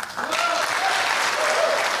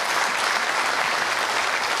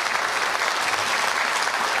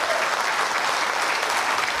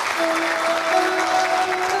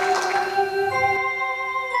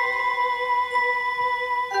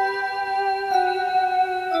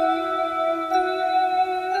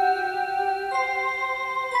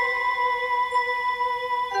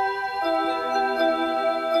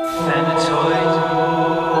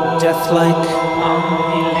 like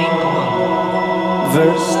Omnilingual.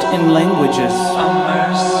 versed in languages.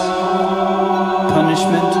 Immerse.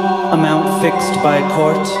 Punishment, amount fixed by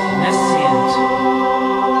court. Nescient.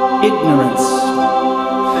 Ignorance,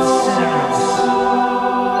 Viserys.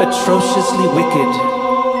 atrociously wicked.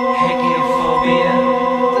 Hegiophobia.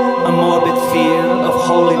 A morbid fear of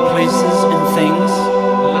holy places and things.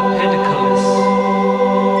 Lepidicolous.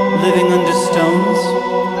 Living under stones,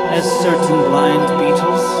 as certain blind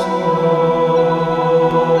beetles.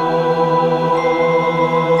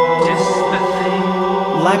 Dyspathy.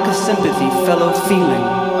 Lack of sympathy, fellow feeling.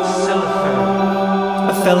 Sulfur.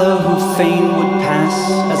 A fellow who fain would pass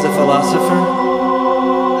as a philosopher.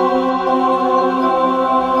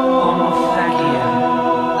 Homophagia.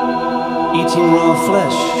 Eating raw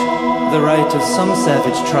flesh, the right of some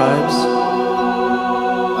savage tribes.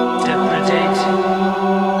 Depredate.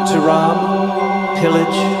 To rob,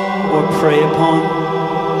 pillage, or prey upon.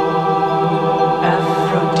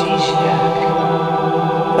 Aphrodisiac.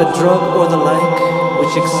 A drug or the like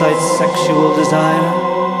which excites sexual desire.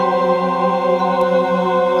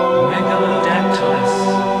 Megalodactylus.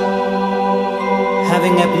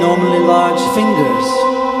 Having abnormally large fingers.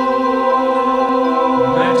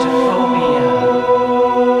 Mertophobia.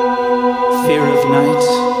 Fear of night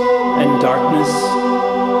and darkness.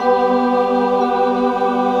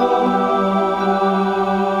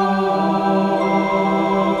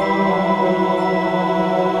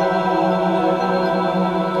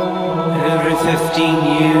 Every 15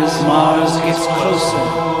 years Mars gets closer.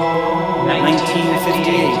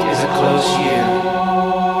 1958 is a close year.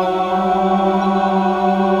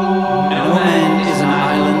 No man is an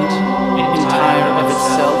island entire of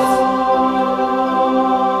itself.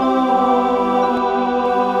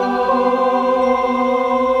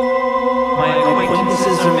 My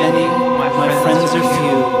Acquaintances are many, my friends are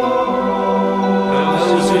few.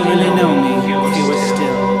 Those who really know me, fewer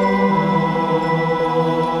still.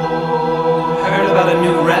 Heard about a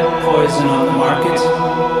new rat poison on the market.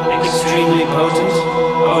 Extremely potent,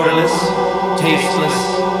 odorless, tasteless.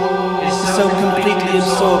 So completely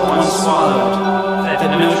absorbed when swallowed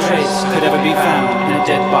that no trace could ever be found in a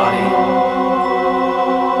dead body.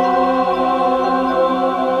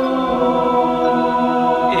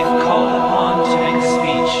 If called upon to make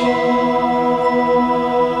speech,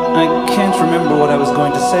 I can't remember what I was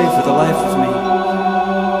going to say for the life of me.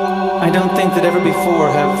 I don't think that ever before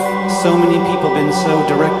have so many people been so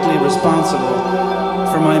directly responsible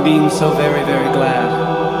for my being so very, very glad.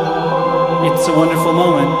 It's a wonderful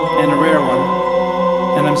moment and a rare one,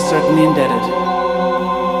 and I'm certainly indebted.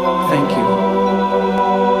 Thank you.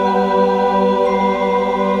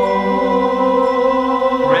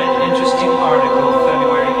 read interesting article,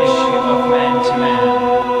 February issue of Man to Man.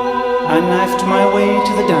 I knifed my way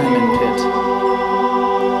to the diamond pit.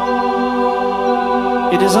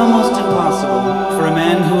 It is almost impossible for a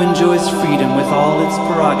man who enjoys freedom with all its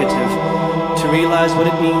prerogative to realize what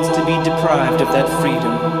it means to be deprived of that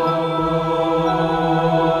freedom.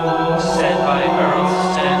 Said by Earl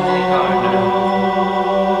Stanley Gardner.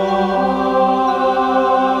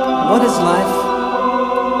 What is life?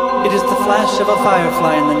 It is the flash of a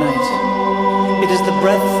firefly in the night. It is the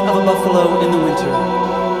breath of a buffalo in the winter.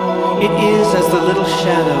 It is as the little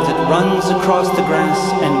shadow that runs across the grass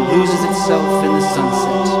and loses itself in the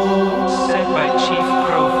sunset. Said by Chief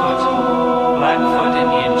Crowfoot, Blackfoot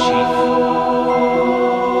Indian Chief.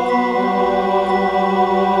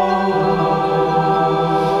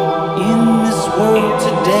 In this world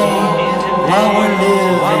today, while we're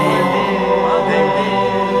living,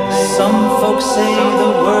 some folks say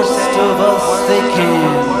the worst of us they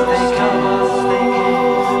can.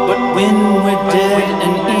 But when we're dead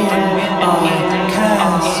and in our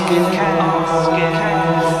casket,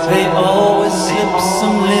 they always slip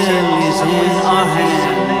some lilies in our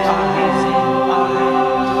hand.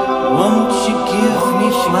 Won't you give me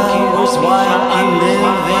flowers while I'm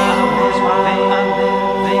living?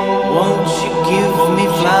 Won't you give me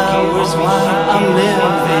flowers while I'm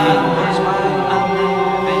living?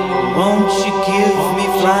 Won't you give me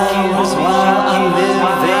flowers while I'm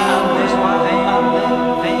living?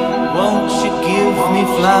 Won't you give me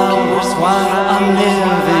flowers while I'm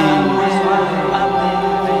living?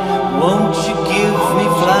 Won't you give me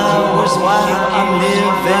flowers while I'm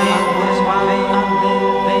living?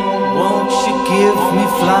 Won't you give me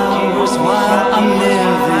flowers while I'm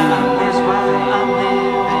living?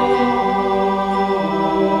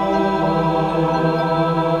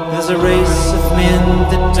 There's a race of men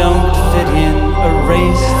that don't fit in, a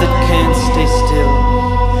race that can't stay still.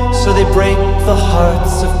 So they break the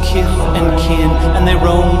hearts of kith and kin, and they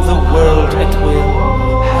roam the world at will.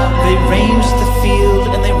 They range the field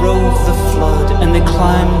and they rove the flood, and they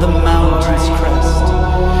climb the mountain's crest.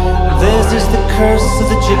 Theirs is the curse of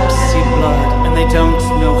the gypsy blood, and they don't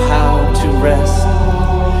know how to rest.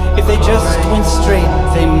 If they just went straight,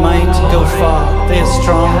 they might go far. They are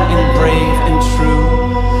strong and brave and true,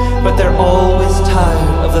 but they're always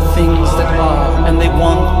tired of the things that are, and they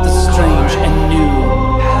want the strange and new.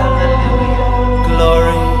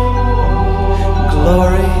 Glory,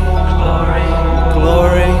 glory, glory,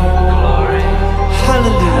 glory, glory,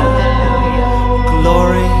 hallelujah.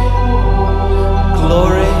 Glory,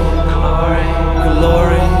 glory, glory,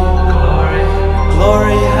 glory, glory,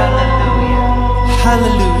 glory, hallelujah,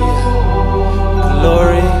 hallelujah.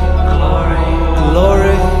 Glory, glory,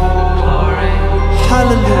 glory, glory,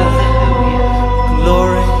 hallelujah.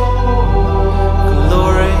 Glory,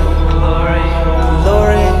 glory, glory,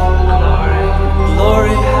 glory, glory,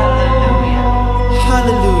 glory, hallelujah,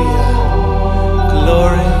 hallelujah.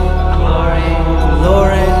 Glory, glory,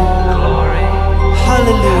 glory, glory,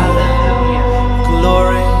 hallelujah.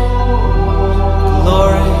 Glory,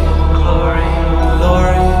 glory, glory,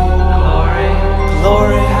 glory, glory,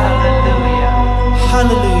 glory, hallelujah,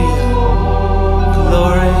 hallelujah.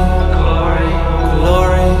 Glory, glory,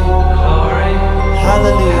 glory, glory,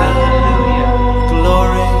 hallelujah,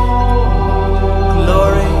 glory,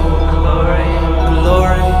 glory, glory,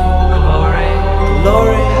 glory, glory,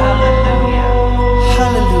 glory, hallelujah,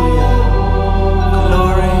 hallelujah.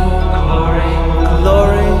 Glory, glory,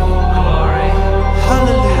 glory, glory,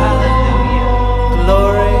 hallelujah,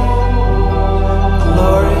 glory,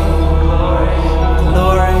 glory, glory,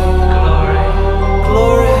 glory, glory,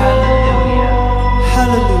 glory, hallelujah,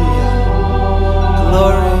 hallelujah.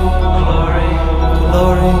 Glory, glory,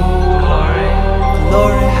 glory, glory,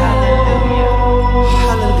 glory, hallelujah,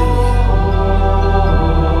 hallelujah.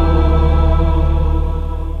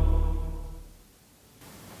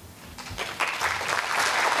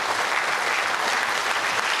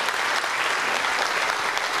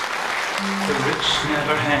 The rich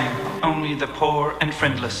never hang, only the poor and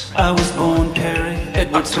friendless. I was born Perry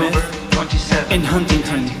Edward Smith October 27, in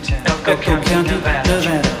Huntington, Elko County,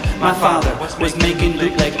 Nevada. My father was making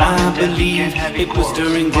bootleg. I believe it was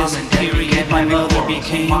during this period my mother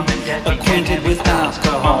became acquainted with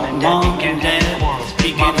alcohol. Mom and Dad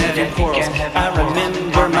began having quarrels. I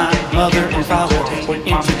remember my mother and father were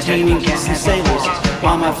entertaining some sailors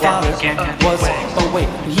while my father was away.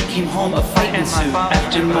 He came home, a fight ensued.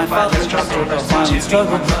 After my father, after a violent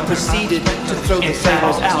struggle, proceeded to throw the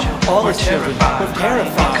sailors out. All the children were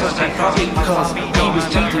terrified, probably because he was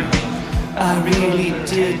beaten. I really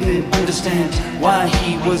didn't understand why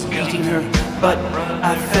he was beating her, but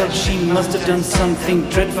I felt she must have done something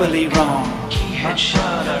dreadfully wrong.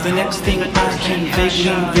 The next thing I can vaguely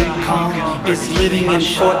recall is living in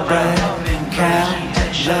Fort Bragg,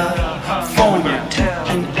 California.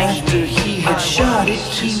 And after he had shot it,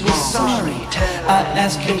 he was sorry. I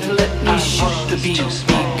asked him to let me shoot the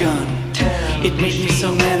BB gun. It made me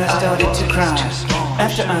so mad I started to cry.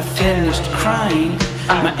 After I finished crying,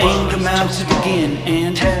 my anger mounted again,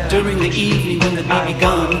 and during the evening when the BB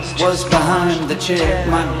gun was behind the chair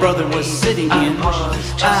my brother was sitting in,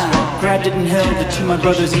 I grabbed it and held it to my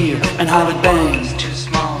brother's ear and hollered bang,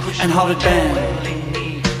 and hollered bang,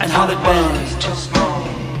 and hollered bang.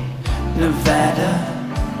 Nevada,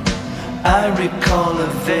 I recall a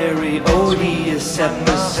very odious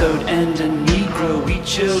episode and a Negro, we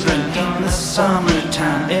children in the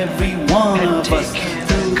summertime, every one of us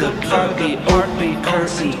through the party, open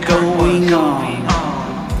curtain going on.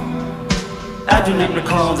 I do not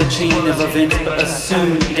recall the chain of events, but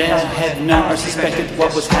assumed Dad had known or suspected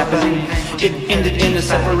what was happening. It ended in a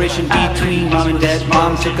separation between Mom and Dad.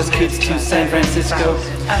 Mom took us kids to San Francisco.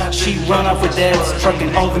 She run off with Dad's truck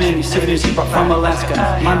and all the many souvenirs he brought from Alaska.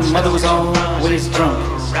 My mother was always drunk.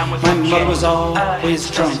 My mother was always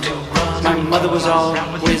drunk. My mother was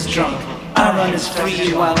always drunk. I run as free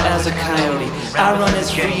and wild as a coyote. I run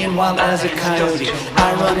as free and wild as a coyote.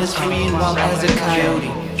 I run as free and wild as a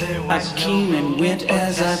coyote. I came and went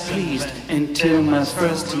as I pleased until my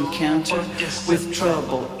first encounter with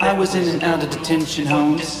trouble. I was in and out of detention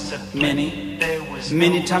homes, many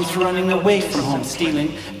times for running away from home,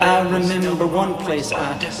 stealing. I remember one place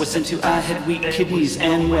I was sent to. I had weak kidneys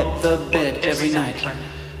and wet the bed every night.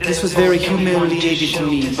 This was very humiliating to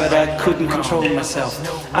me, but I couldn't control myself.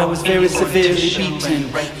 I was very severely beaten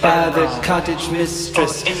by the cottage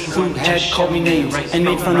mistress who had called me names and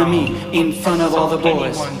made fun of me in front of all the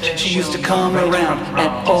boys. She used to come around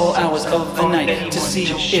at all hours of the night to see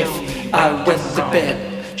if I wet the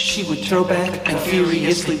bed. She would throw back and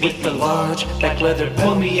furiously with the large black leather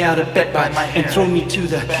pull me out of bed by my hair and throw me to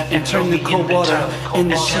the and turn the cold water in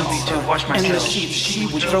the sheets. She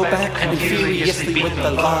would throw back and furiously with the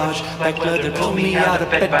large black leather pull me out of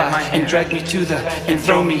bed by and drag me to the and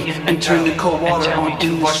throw me and turn the cold water on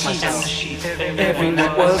in the sheets. Every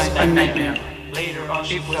night was a nightmare. Later on,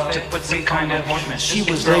 she was to put some kind of ointment. She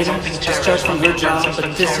was later discharged from her job,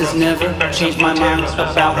 but this has never changed my mind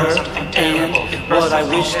about her and what I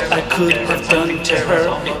wished I could have done to her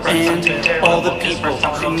and all the people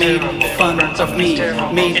who made fun of me, She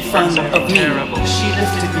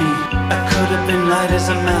lifted me. I could have been light as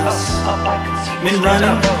a mouse, been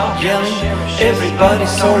running, yelling. Everybody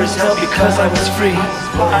sore as hell because I was free.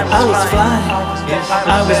 I was flying.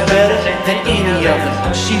 I was better than any of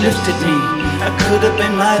them. She lifted me. I could have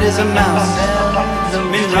been light as a mouse,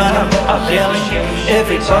 been running, yelling.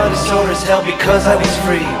 Everybody sore as hell because I was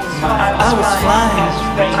free. I was flying.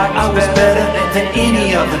 I was better than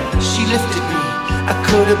any of them. She lifted me. I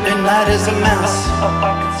could have been light as a mouse,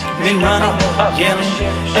 been running, yelling.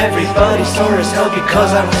 Everybody sore as hell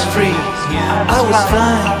because I was free. I was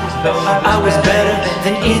flying. I was better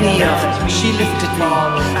than any of them. She lifted me.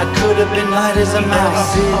 I could have been light as a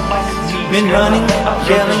mouse, been running,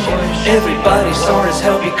 yelling. Everybody sore as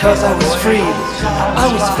hell because I was free. I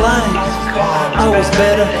was flying. I was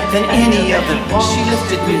better than any of them. She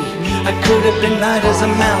lifted me. I could have been light as a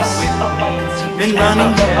mouse, been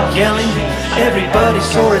running, yelling. Everybody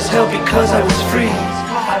sore as hell because I was free.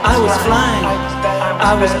 I was flying.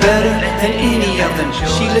 I was better than any of them.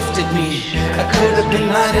 She lifted me. I could have been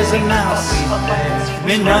light as a mouse,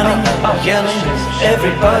 been running, yelling.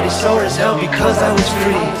 Everybody sore as hell because I was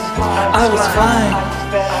free. I was flying.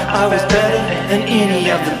 I was better than any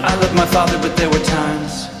of them. I loved my father, but there were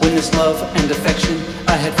times when this love and affection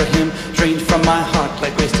I had for him drained from my heart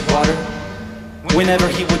like wasted water. Whenever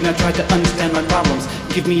he would not try to understand my problems,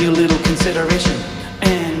 give me a little consideration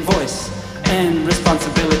and voice and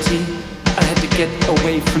responsibility, I had to get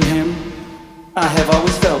away from him. I have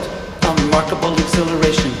always felt a remarkable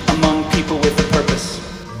exhilaration among people with a purpose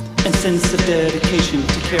and sense of dedication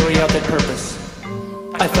to carry out that purpose.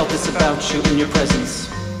 I felt this about you in your presence.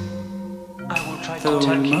 Though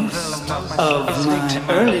most of my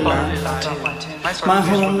early life, my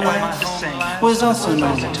home life was also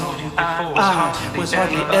normal. I was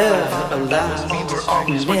hardly ever allowed,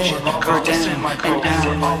 never down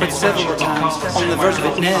and out, but several times on the verge of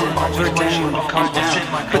it, never down and out,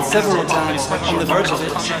 but several times on the verge of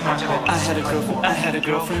it. I had a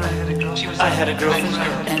girlfriend,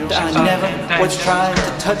 and I never once tried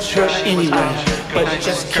to touch her anyway, but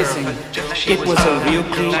just kissing, it was a real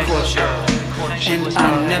clean courtship. And I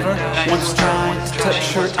never once tried to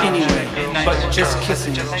touch her anyway, but just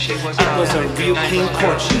kissing, it was a real clean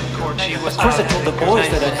courtship. Of course I told the boys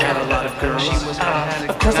that I'd had a lot of girls.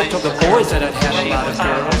 Of course I told the boys that I'd had a lot of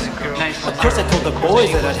girls. Of course I told the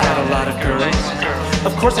boys that I'd had a lot of girls.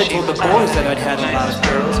 Of course I told the boys that I'd had a lot of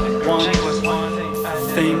girls. One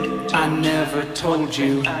thing I never told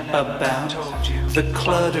you about the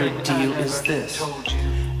clutter deal is this.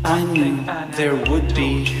 I knew there would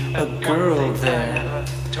be a girl there.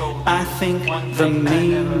 I think the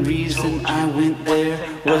main reason I went there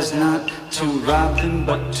was not to rob them,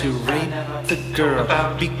 but to rape the girl.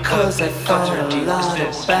 Because I thought a lot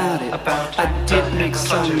about it. I did make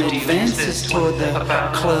some advances toward the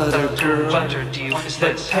clutter girl,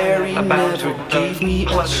 but Perry never gave me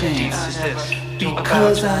a chance.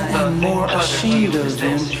 Because I am more ashamed of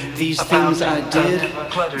them, these things I did,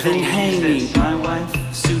 than hanging my wife,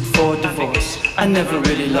 sued for divorce. I never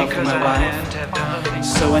really loved my wife,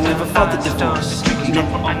 so I never fought the divorce.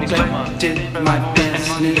 Neglected my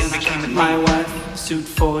business. My wife sued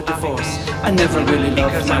for divorce. I never really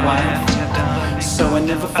loved my wife, so I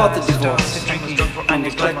never fought the divorce. I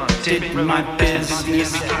neglected my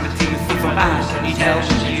business. I need help,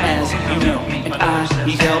 as you know, and I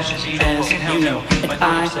need help, as you know, and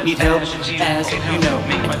I need help, as you know,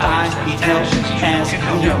 and I need help, as you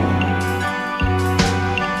know.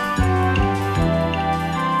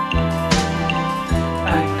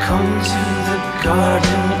 I come to the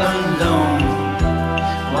garden alone,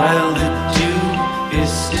 while the dew is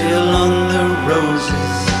still on the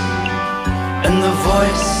roses, and the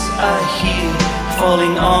voice I hear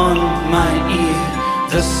falling on my ear,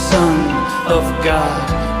 the Son of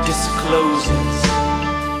God discloses.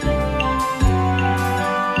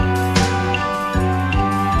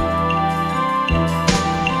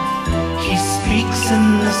 He speaks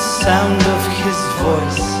and the sound of his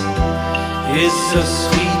voice is so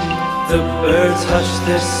sweet, the birds hush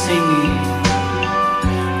their singing,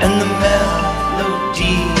 and the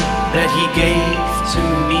melody that he gave to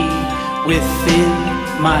me within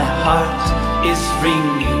my heart is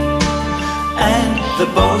ringing, and the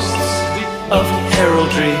boasts of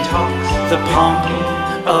heraldry, the pomp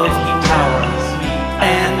of power,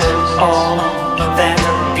 and all that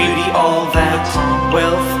beauty, all that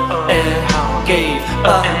wealth e'er gave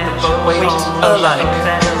a weight alike.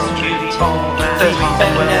 The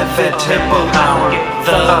inevitable hour,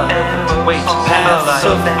 the paths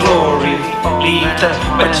of glory lead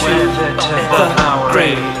to the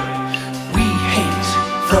grave. We hate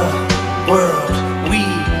the world, we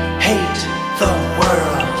hate the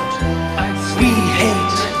world, we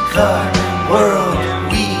hate the world,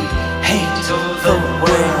 we hate the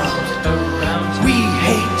world, we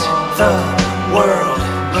hate the world.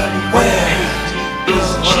 Where is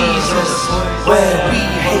Jesus? Where we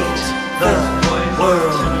hate the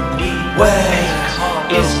world? Where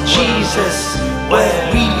is Jesus? Where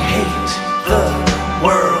we hate the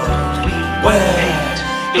world? Where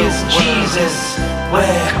is Jesus?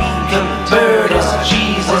 Where the bird is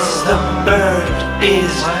Jesus, the bird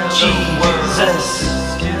is Jesus.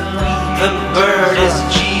 The bird is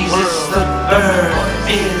Jesus, the bird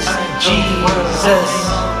is Jesus.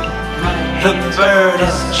 The bird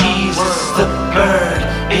is Jesus, the bird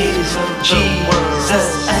is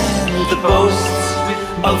Jesus. And the boasts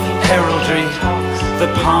of heraldry, the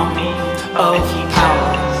pomp of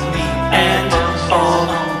power, and all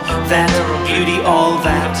that beauty, all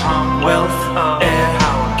that wealth e'er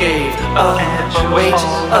gave a weight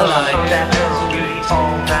alike.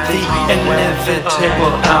 The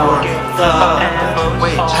inevitable hour, the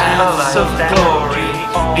paths of glory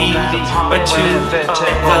lead but to the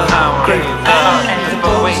grave, and the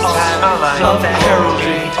boasts of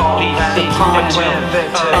heraldry, the pomp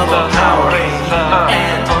of power,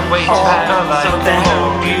 and all that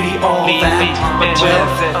beauty, all that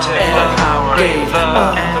wealth e'er gave a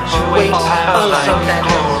weight alike.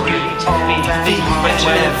 The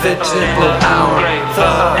inevitable hour,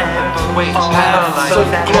 the paths of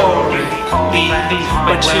glory lead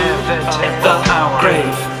but to the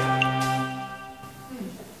grave.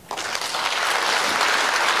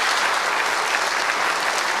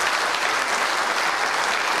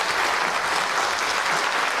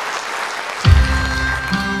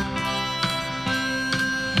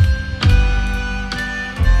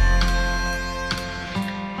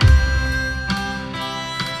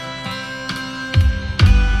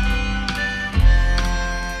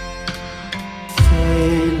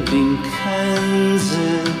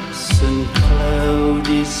 Kansas and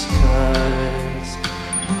cloudy skies,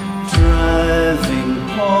 driving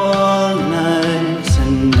all night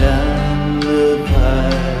and alibis.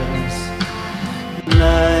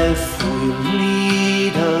 Life will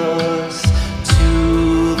lead us to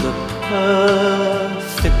the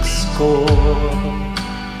perfect score.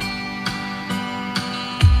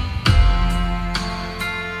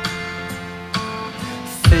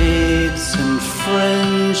 Fates and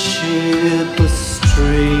friendship, a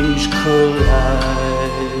strange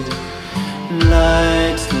collide.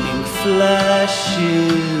 Lightning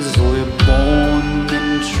flashes, we're born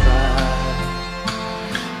and try.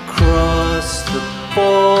 Cross the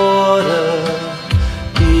border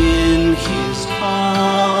in his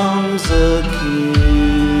arms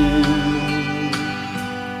again.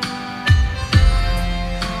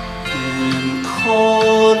 In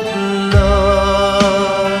cold blood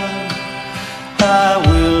I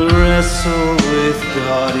will wrestle with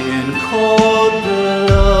God in cold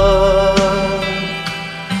blood,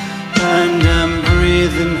 and I'm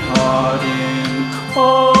breathing hard in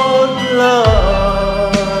cold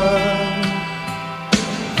blood.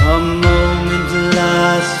 A moment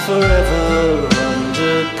lasts forever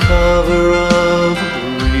under cover of a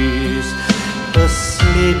breeze,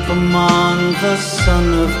 asleep among the Son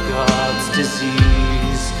of God's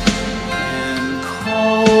disease. In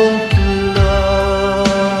cold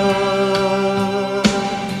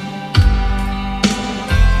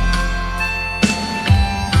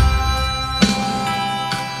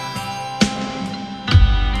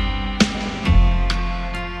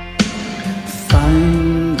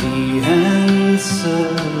find the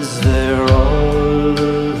answers, they're all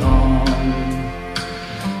along.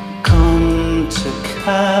 Come to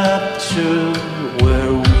capture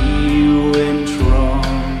where we went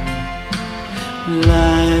wrong.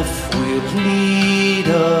 Life will lead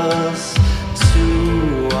us to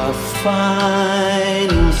our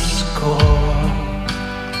final score.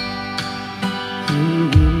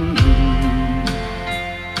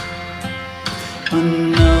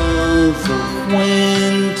 Another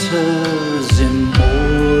winter's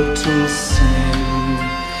immortal sin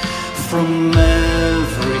from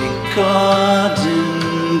every garden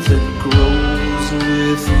that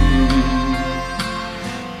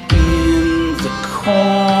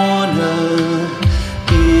corner,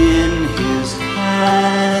 in his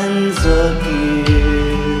hands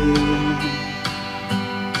again.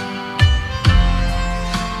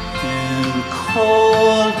 In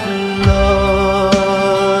cold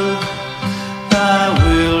blood, I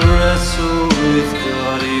will wrestle with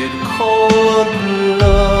God in cold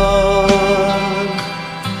blood,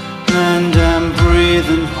 and I'm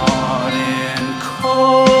breathing hard in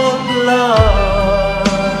cold blood.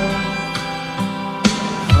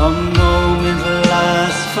 A moment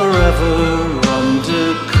lasts forever under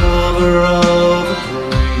cover of a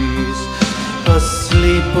breeze,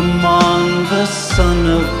 asleep among the Son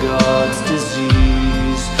of God's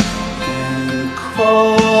disease. In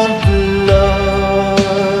cold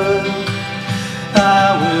blood, I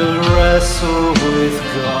will wrestle with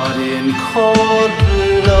God in cold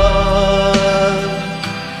blood,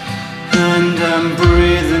 and I'm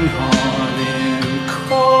breathing hard in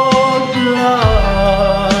cold blood.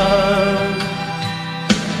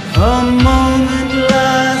 A moment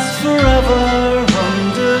lasts forever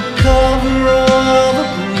under cover of a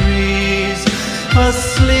breeze,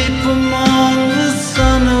 asleep among the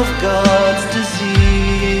Son of God's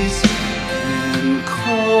disease. In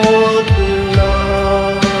cold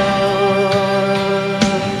blood,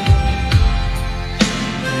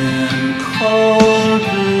 in cold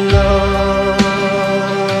blood,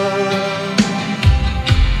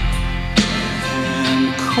 in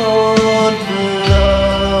cold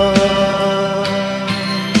blood,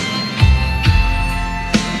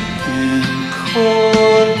 in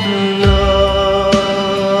cold blood,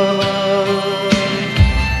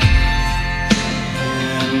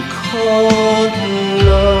 in cold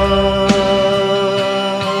blood,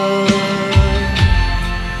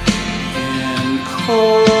 in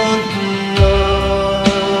cold blood,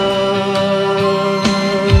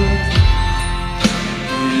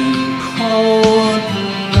 in cold